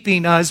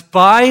keeping us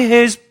by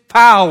His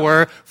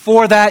power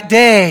for that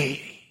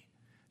day.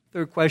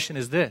 Third question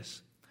is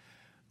this: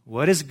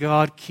 what is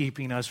God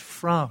keeping us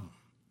from?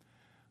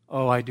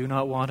 Oh, I do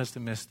not want us to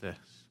miss this.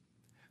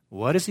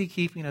 What is He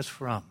keeping us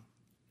from?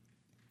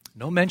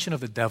 No mention of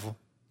the devil.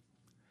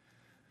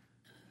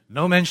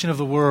 No mention of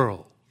the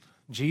world.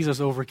 Jesus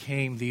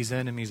overcame these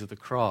enemies of the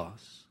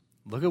cross.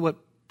 Look at what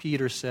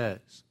Peter says.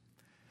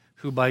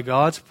 Who by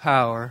God's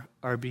power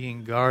are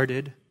being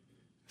guarded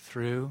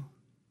through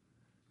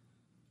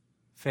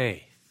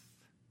faith.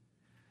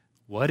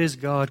 What is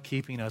God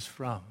keeping us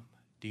from?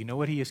 Do you know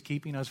what He is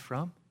keeping us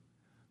from?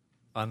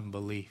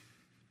 Unbelief.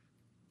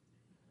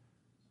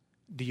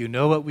 Do you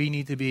know what we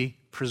need to be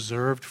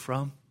preserved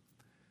from,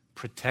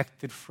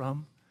 protected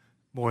from,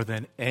 more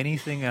than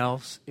anything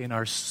else in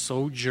our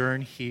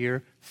sojourn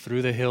here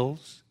through the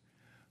hills?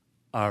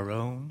 Our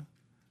own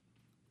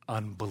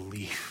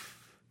unbelief.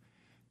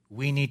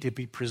 We need to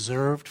be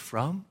preserved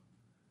from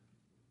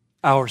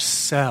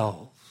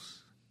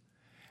ourselves.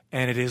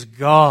 And it is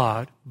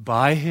God,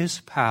 by His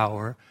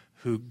power,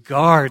 who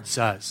guards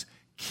us,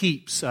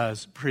 keeps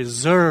us,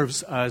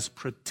 preserves us,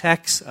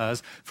 protects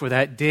us for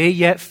that day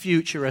yet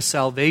future, a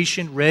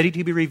salvation ready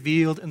to be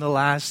revealed in the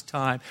last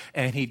time.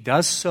 And He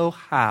does so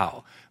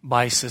how?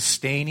 By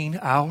sustaining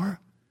our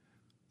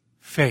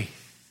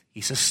faith. He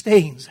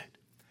sustains it.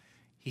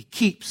 He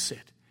keeps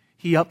it.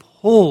 He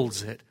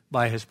upholds it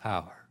by His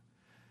power.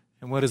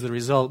 And what is the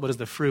result? What is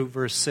the fruit?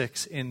 Verse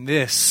 6, in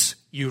this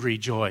you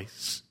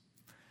rejoice.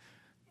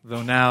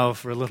 Though now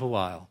for a little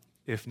while,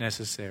 if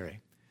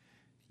necessary,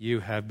 you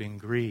have been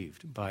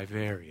grieved by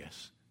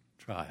various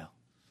trials.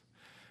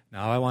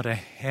 Now I want to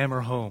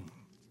hammer home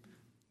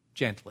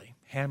gently,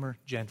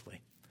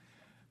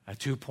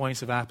 2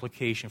 points of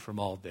application from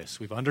all this.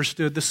 We've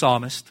understood the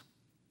psalmist.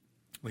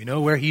 We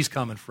know where he's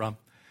coming from.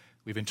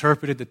 We've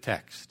interpreted the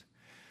text.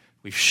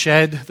 We've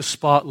shed the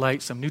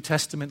spotlight, some New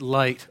Testament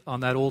light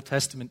on that Old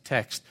Testament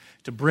text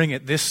to bring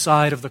it this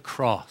side of the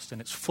cross and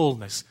its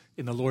fullness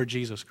in the Lord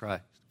Jesus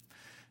Christ.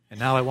 And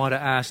now I want to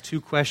ask 2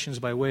 questions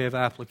by way of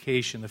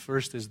application. The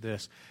first is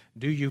this: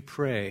 do you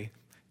pray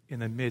in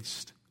the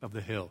midst of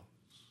the hills?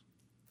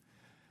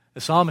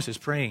 The psalmist is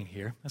praying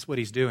here. That's what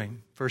he's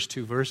doing. First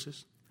 2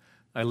 verses.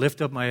 I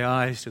lift up my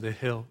eyes to the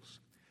hills.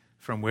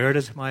 From where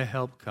does my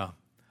help come?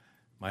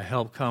 My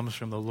help comes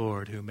from the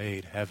Lord who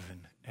made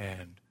heaven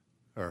and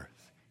earth.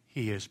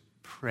 He is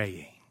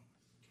praying.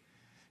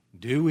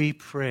 Do we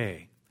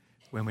pray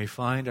when we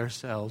find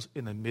ourselves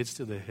in the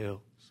midst of the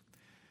hills?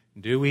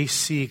 Do we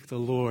seek the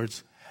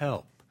Lord's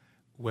help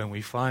when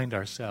we find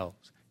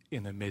ourselves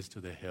in the midst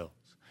of the hills?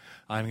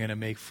 I'm going to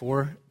make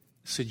 4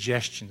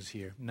 suggestions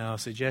here. No,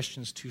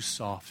 suggestions too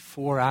soft.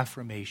 4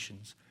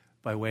 affirmations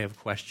by way of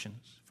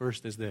questions.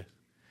 First is this: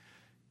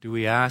 do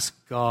we ask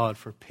God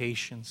for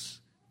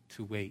patience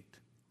to wait?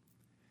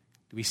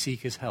 Do we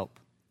seek His help?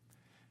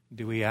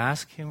 Do we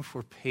ask Him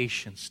for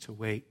patience to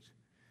wait?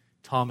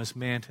 Thomas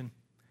Manton,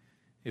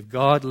 if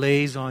God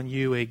lays on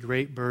you a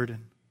great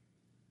burden,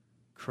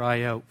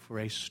 cry out for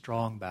a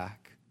strong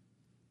back.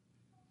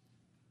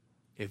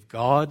 If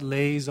God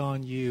lays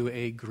on you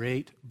a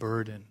great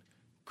burden,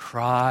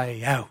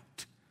 cry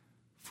out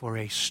for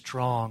a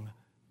strong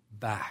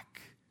back.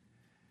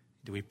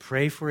 Do we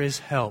pray for His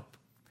help?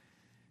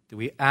 Do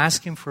we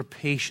ask Him for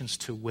patience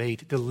to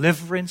wait?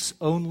 Deliverance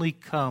only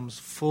comes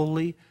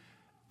fully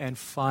and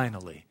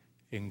finally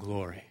in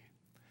glory.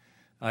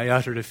 I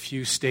uttered a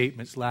few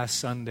statements last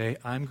Sunday.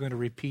 I'm going to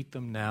repeat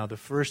them now. The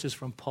first is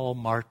from Paul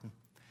Martin.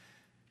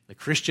 The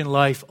Christian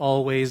life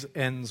always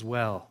ends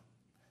well,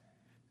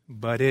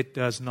 but it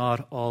does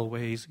not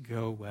always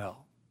go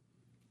well.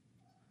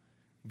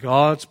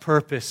 God's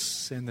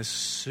purpose, and the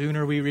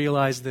sooner we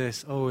realize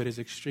this, it is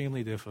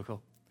extremely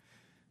difficult.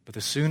 But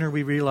the sooner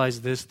we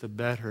realize this, the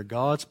better.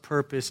 God's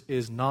purpose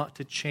is not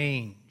to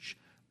change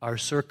our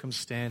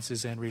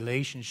circumstances and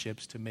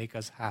relationships to make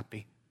us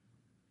happy.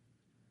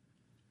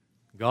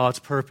 God's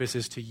purpose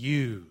is to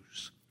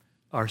use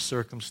our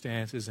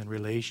circumstances and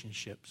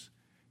relationships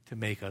to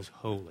make us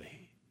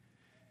holy.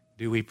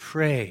 Do we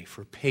pray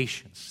for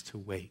patience to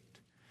wait?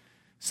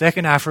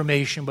 Second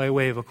affirmation by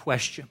way of a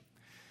question: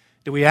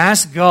 Do we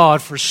ask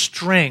God for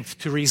strength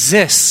to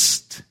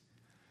resist?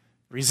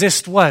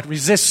 Resist what?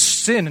 Resist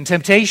sin and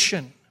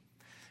temptation.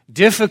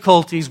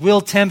 Difficulties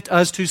will tempt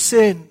us to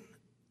sin.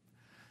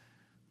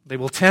 They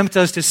will tempt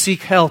us to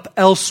seek help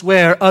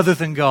elsewhere other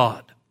than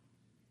God.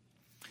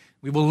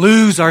 We will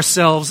lose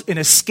ourselves in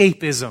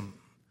escapism.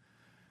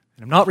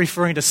 And I'm not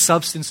referring to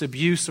substance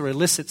abuse or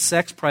illicit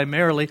sex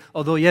primarily,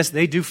 although yes,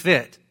 they do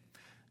fit.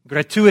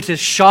 Gratuitous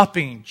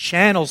shopping,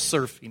 channel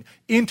surfing,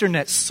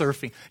 internet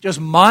surfing, just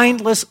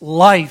mindless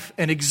life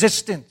and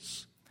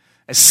existence.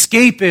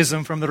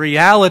 Escapism from the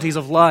realities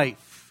of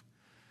life.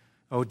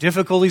 Oh,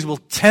 difficulties will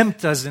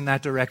tempt us in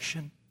that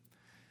direction.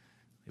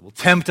 They will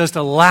tempt us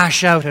to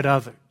lash out at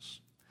others.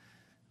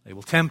 They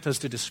will tempt us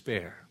to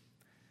despair.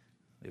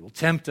 They will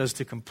tempt us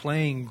to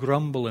complain,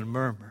 grumble, and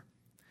murmur.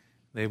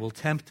 They will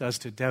tempt us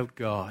to doubt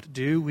God.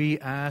 Do we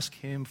ask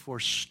Him for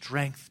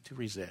strength to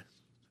resist?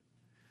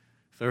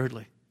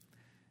 Thirdly,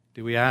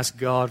 do we ask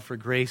God for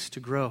grace to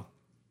grow?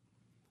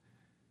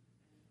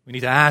 We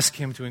need to ask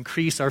Him to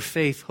increase our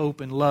faith,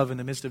 hope, and love in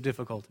the midst of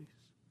difficulties.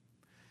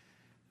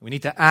 We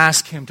need to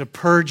ask Him to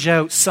purge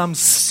out some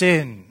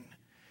sin.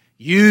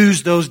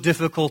 Use those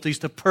difficulties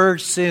to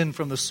purge sin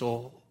from the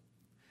soul.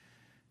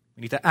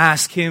 We need to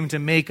ask Him to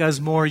make us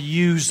more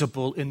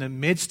usable in the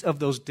midst of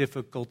those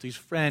difficulties.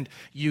 Friend,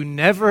 you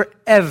never,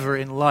 ever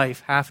in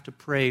life have to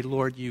pray,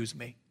 Lord, use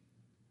me.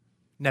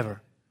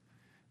 Never.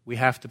 We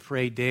have to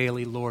pray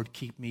daily, Lord,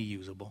 keep me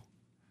usable.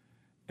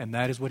 And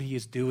that is what He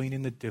is doing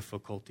in the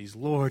difficulties.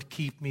 Lord,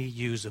 keep me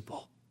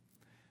usable.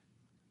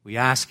 We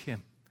ask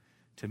Him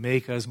to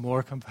make us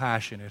more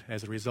compassionate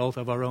as a result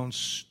of our own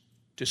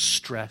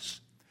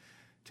distress,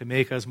 to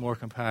make us more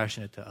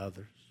compassionate to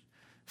others.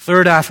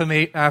 Third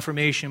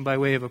affirmation by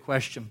way of a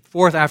question.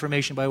 Fourth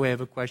affirmation by way of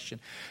a question.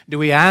 Do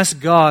we ask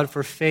God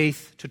for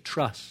faith to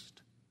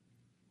trust?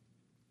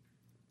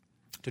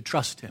 To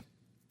trust Him.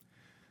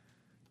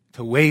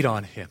 To wait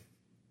on Him.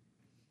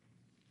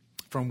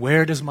 From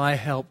where does my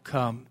help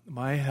come?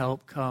 My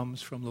help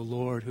comes from the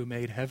Lord who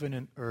made heaven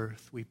and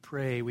earth. We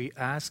pray, we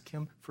ask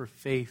Him for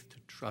faith to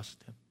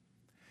trust Him.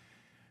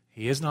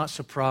 He is not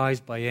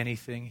surprised by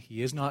anything.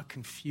 He is not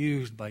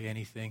confused by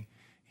anything.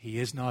 He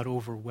is not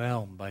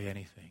overwhelmed by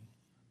anything.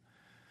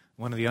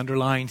 One of the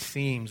underlying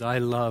themes I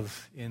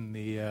love in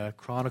the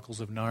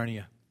Chronicles of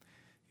Narnia,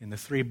 in the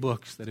 3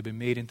 books that have been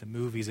made into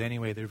movies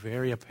anyway, they're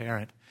very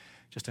apparent.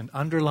 Just an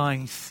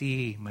underlying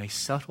theme, a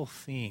subtle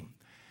theme,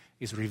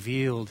 is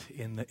revealed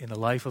in the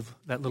life of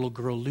that little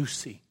girl,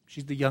 Lucy.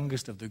 She's the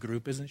youngest of the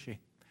group, isn't she?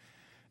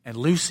 And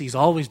Lucy's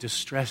always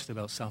distressed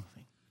about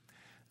something.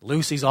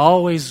 Lucy's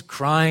always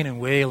crying and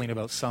wailing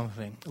about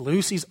something.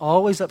 Lucy's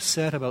always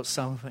upset about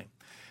something.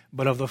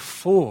 But of the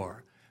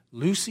 4,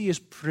 Lucy is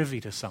privy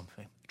to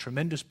something,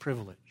 tremendous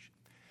privilege.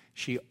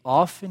 She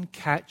often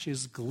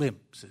catches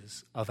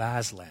glimpses of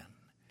Aslan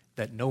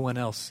that no one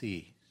else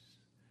sees.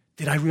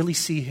 Did I really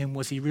see him?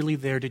 Was he really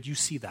there? Did you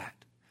see that?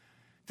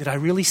 Did I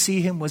really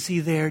see him? Was he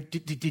there?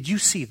 Did you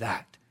see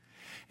that?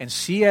 And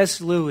C.S.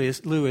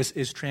 Lewis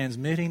is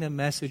transmitting a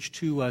message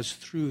to us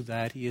through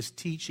that. He is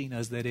teaching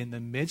us that in the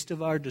midst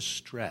of our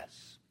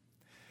distress,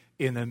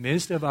 in the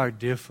midst of our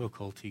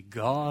difficulty,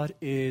 God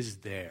is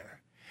there.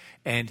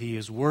 And He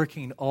is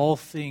working all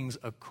things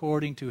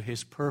according to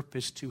His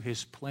purpose, to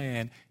His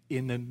plan,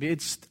 in the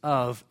midst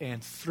of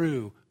and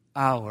through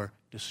our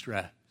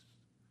distress.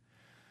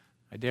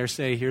 I dare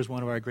say here's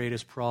one of our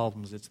greatest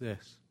problems. It's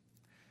this.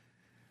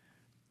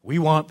 We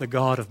want the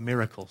God of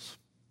miracles.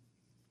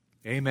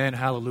 Amen,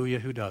 hallelujah,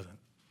 who doesn't?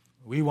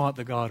 We want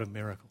the God of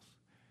miracles.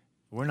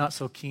 We're not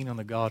so keen on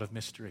the God of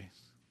mysteries.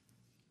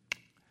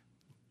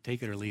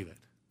 Take it or leave it.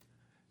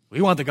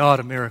 We want the God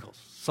of miracles.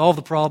 Solve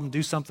the problem,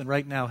 do something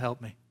right now,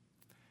 help me.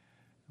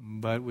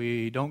 But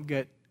we don't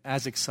get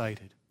as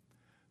excited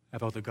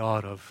about the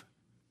God of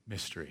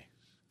mysteries.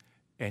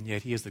 And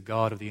yet He is the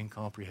God of the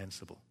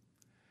incomprehensible.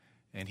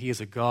 And He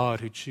is a God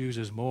who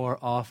chooses more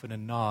often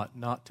than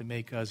not to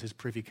make us His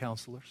privy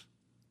counselors.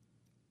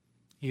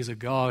 He is a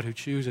God who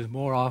chooses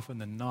more often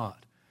than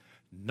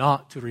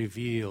not to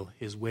reveal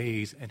His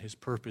ways and His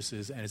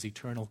purposes and His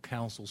eternal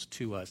counsels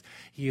to us.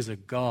 He is a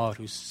God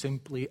who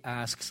simply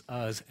asks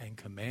us and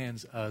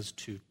commands us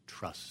to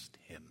trust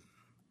Him.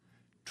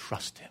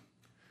 Trust Him.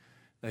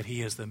 That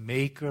He is the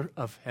maker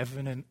of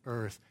heaven and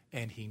earth,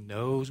 and He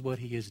knows what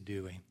He is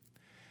doing.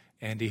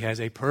 And He has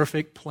a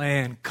perfect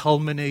plan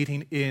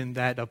culminating in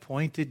that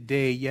appointed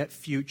day yet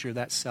future,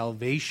 that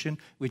salvation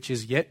which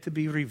is yet to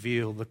be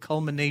revealed, the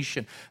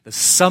culmination, the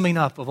summing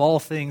up of all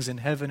things in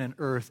heaven and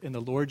earth in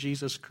the Lord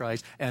Jesus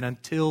Christ. And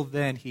until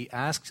then, He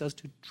asks us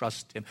to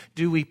trust Him.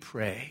 Do we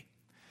pray?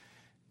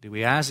 Do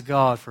we ask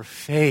God for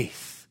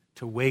faith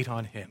to wait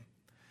on Him?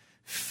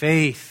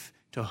 Faith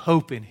to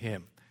hope in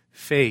Him?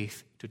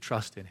 Faith to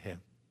trust in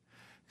Him?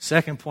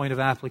 Second point of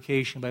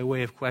application by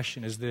way of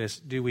question is this.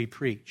 Do we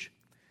preach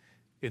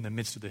in the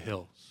midst of the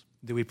hills?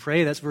 Do we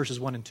pray? That's verses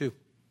 1 and 2.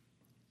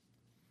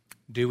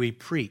 Do we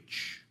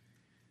preach?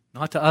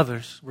 Not to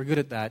others. We're good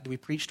at that. Do we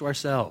preach to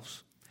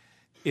ourselves?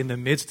 In the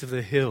midst of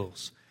the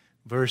hills.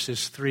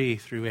 Verses 3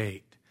 through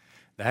 8.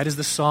 That is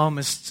the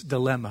psalmist's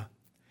dilemma.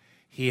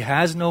 He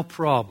has no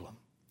problem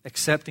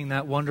accepting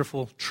that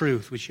wonderful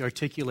truth which he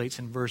articulates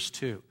in verse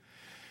 2.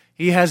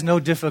 He has no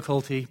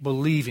difficulty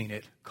believing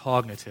it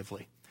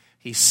cognitively.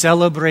 He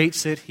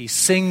celebrates it. He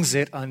sings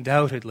it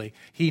undoubtedly.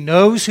 He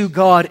knows who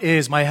God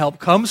is. My help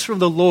comes from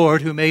the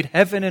Lord who made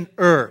heaven and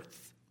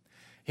earth.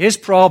 His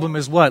problem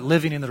is what?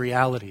 Living in the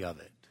reality of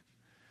it.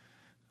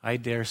 I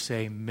dare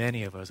say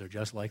many of us are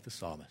just like the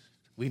psalmist.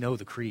 We know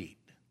the creed,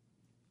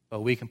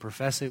 but we can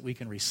profess it, we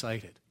can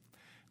recite it.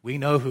 We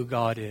know who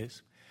God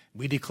is.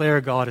 We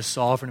declare God is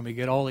sovereign and we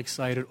get all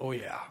excited. Oh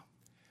yeah.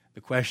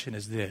 The question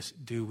is this: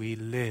 do we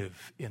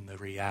live in the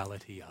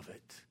reality of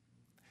it?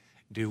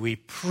 Do we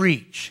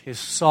preach His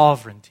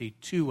sovereignty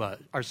to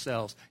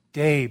ourselves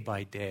day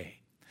by day?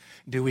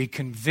 Do we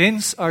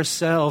convince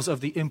ourselves of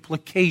the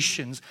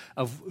implications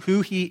of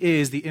who He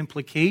is, the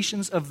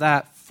implications of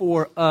that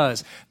for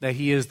us, that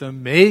He is the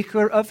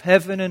maker of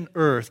heaven and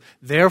earth,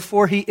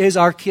 therefore He is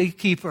our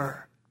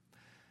keeper?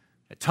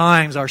 At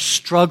times, our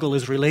struggle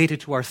is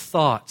related to our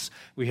thoughts.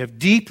 We have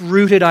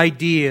deep-rooted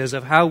ideas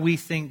of how we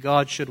think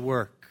God should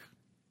work.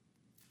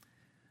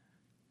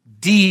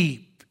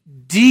 Deep-rooted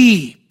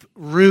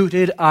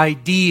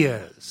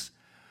ideas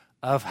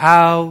of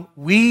how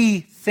we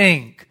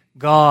think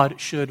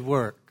God should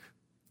work.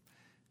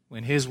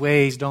 When His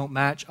ways don't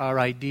match our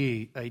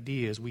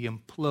ideas, we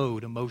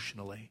implode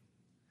emotionally.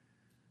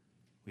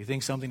 We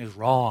think something is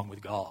wrong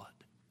with God.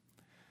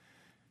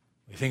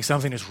 We think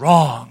something is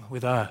wrong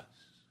with us.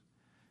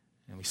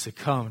 And we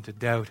succumb to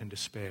doubt and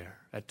despair.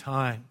 At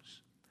times,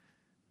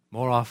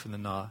 more often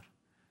than not,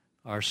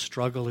 our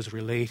struggle is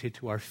related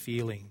to our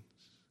feelings.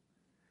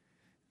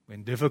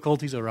 When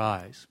difficulties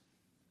arise,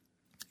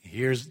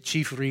 here's the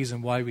chief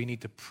reason why we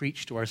need to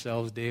preach to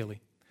ourselves daily.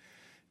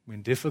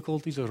 When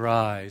difficulties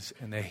arise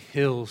and the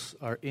hills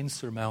are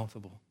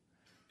insurmountable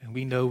and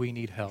we know we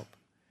need help,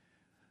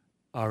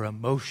 our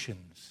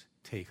emotions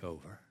take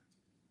over.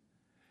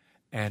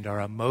 And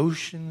our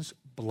emotions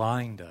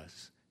blind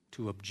us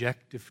to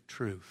objective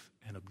truth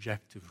and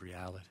objective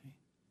reality.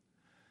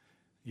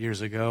 Years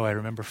ago, I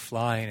remember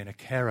flying in a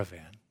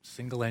caravan,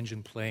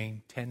 single-engine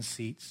plane, 10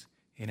 seats,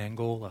 in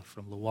Angola,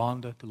 from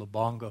Luanda to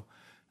Lubongo.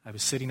 I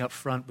was sitting up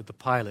front with the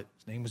pilot.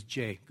 His name was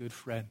Jay, good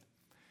friend.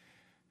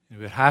 And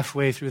about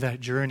halfway through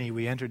that journey,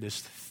 we entered this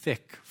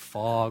thick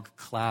fog,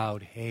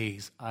 cloud,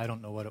 haze. I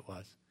don't know what it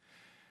was.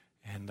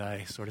 And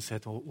I sort of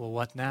said, well,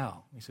 what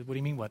now? He said, what do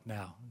you mean, what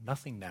now?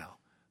 Nothing now.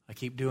 I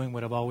keep doing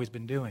what I've always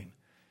been doing.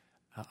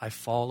 I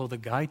follow the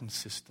guidance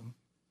system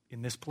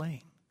in this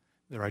plane.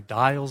 There are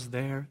dials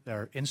there. There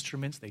are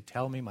instruments. They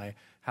tell me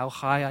how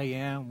high I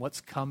am,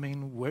 what's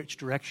coming, which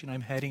direction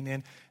I'm heading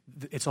in.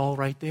 It's all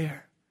right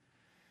there.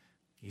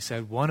 He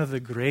said one of the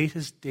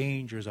greatest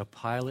dangers a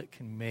pilot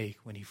can make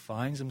when he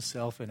finds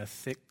himself in a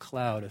thick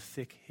cloud, a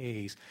thick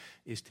haze,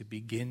 is to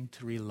begin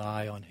to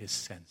rely on his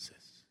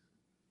senses.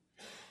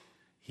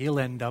 He'll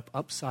end up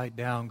upside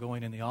down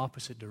going in the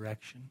opposite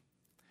direction.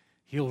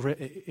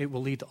 It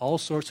will lead to all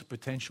sorts of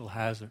potential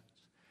hazards.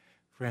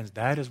 Friends,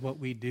 that is what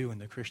we do in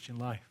the Christian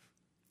life.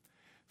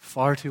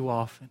 Far too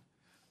often,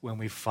 when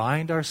we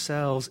find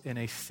ourselves in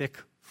a thick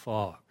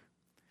fog,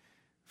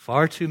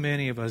 far too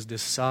many of us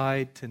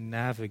decide to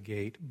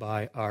navigate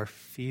by our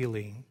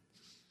feelings,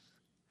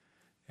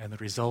 and the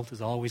result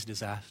is always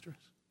disastrous.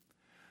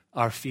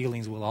 Our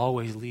feelings will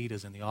always lead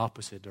us in the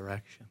opposite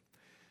direction.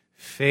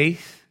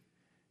 Faith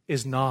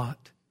is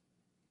not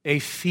a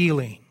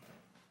feeling.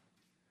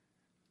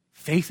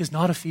 Faith is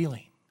not a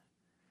feeling.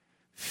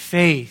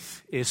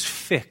 Faith is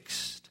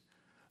fixed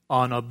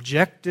on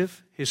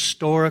objective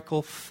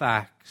historical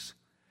facts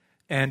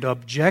and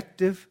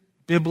objective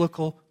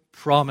biblical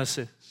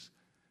promises,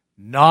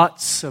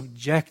 not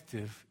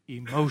subjective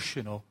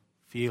emotional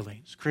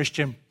feelings.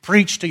 Christian,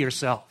 preach to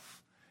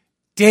yourself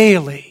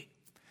daily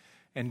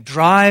and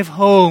drive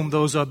home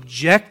those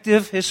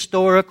objective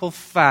historical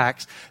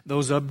facts,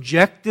 those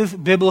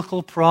objective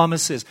biblical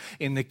promises.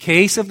 In the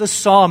case of the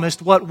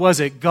psalmist, what was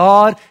it?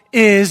 God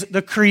is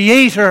the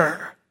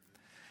creator.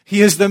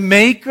 He is the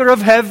maker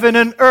of heaven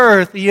and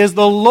earth. He is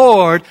the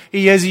Lord.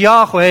 He is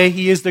Yahweh.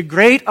 He is the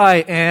great I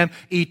am,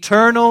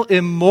 eternal,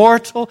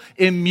 immortal,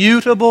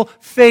 immutable,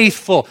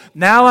 faithful.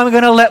 Now I'm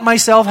going to let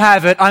myself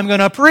have it. I'm going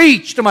to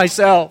preach to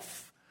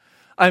myself.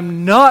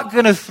 I'm not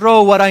going to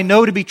throw what I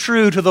know to be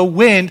true to the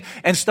wind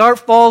and start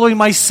following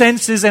my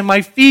senses and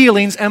my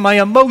feelings and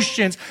my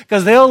emotions,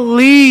 because they'll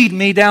lead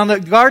me down the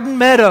garden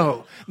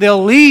meadow.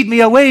 They'll lead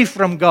me away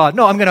from God.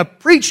 No, I'm going to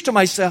preach to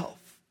myself.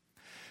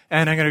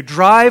 And I'm going to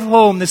drive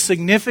home the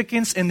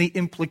significance and the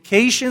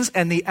implications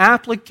and the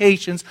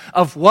applications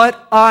of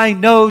what I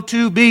know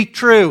to be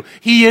true.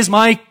 He is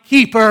my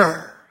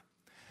keeper.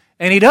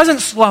 And He doesn't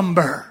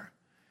slumber.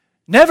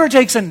 Never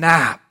takes a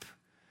nap.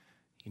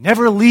 He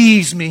never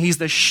leaves me. He's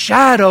the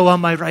shadow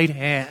on my right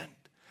hand.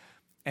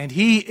 And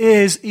He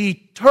is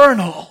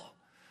eternal.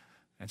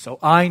 And so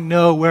I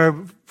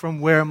know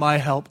from where my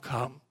help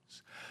comes.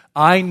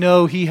 I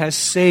know He has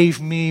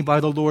saved me by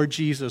the Lord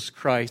Jesus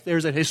Christ.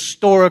 There's a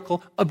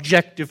historical,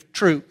 objective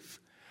truth.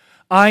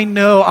 I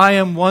know I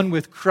am one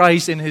with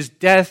Christ in His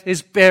death,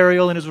 His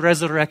burial, and His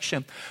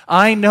resurrection.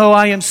 I know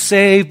I am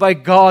saved by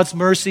God's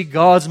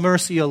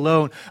mercy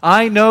alone.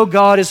 I know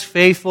God is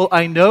faithful.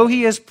 I know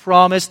He has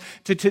promised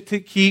to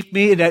keep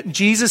me, that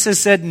Jesus has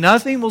said,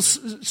 nothing will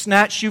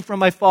snatch you from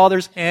my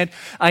Father's hand.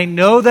 I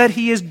know that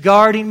He is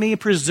guarding me,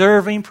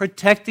 preserving,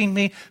 protecting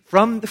me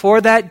for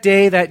that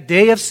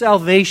day of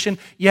salvation,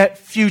 yet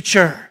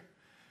future.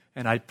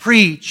 And I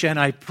preach, and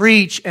I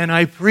preach, and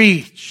I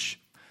preach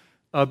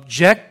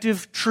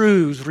objective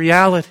truths,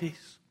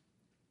 realities,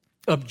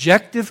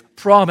 objective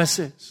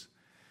promises.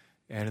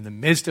 And in the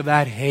midst of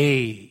that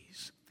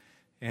haze,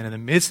 and in the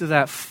midst of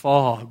that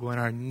fog, when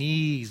our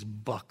knees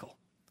buckle,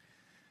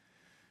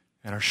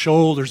 and our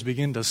shoulders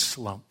begin to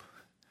slump,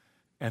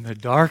 and the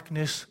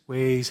darkness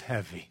weighs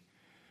heavy,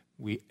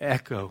 we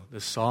echo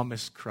the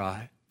psalmist's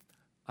cry,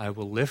 I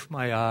will lift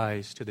my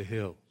eyes to the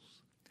hills.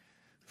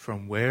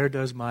 From where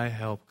does my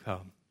help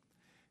come?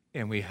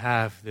 And we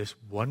have this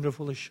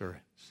wonderful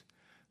assurance.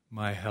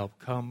 My help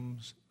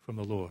comes from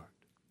the Lord,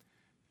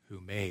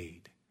 who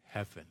made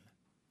heaven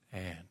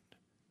and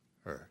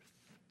earth.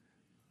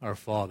 Our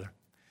Father,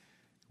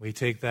 we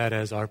take that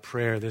as our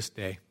prayer this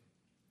day.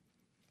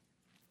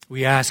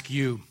 We ask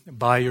you,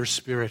 by your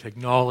Spirit,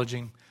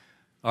 acknowledging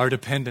our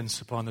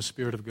dependence upon the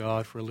Spirit of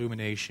God for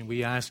illumination,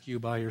 we ask you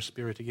by your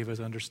Spirit to give us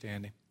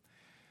understanding.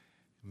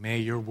 May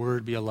your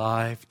word be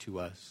alive to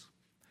us.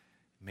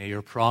 May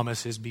your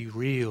promises be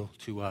real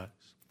to us.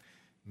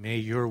 May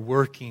your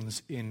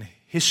workings in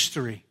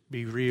history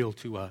be real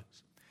to us.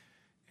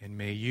 And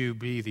may you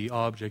be the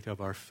object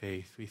of our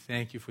faith. We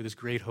thank you for this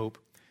great hope.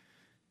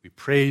 We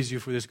praise you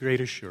for this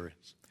great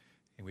assurance.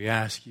 And we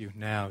ask you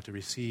now to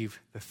receive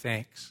the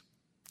thanks.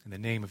 In the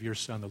name of your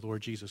Son, the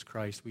Lord Jesus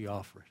Christ, we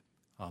offer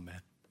it.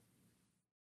 Amen.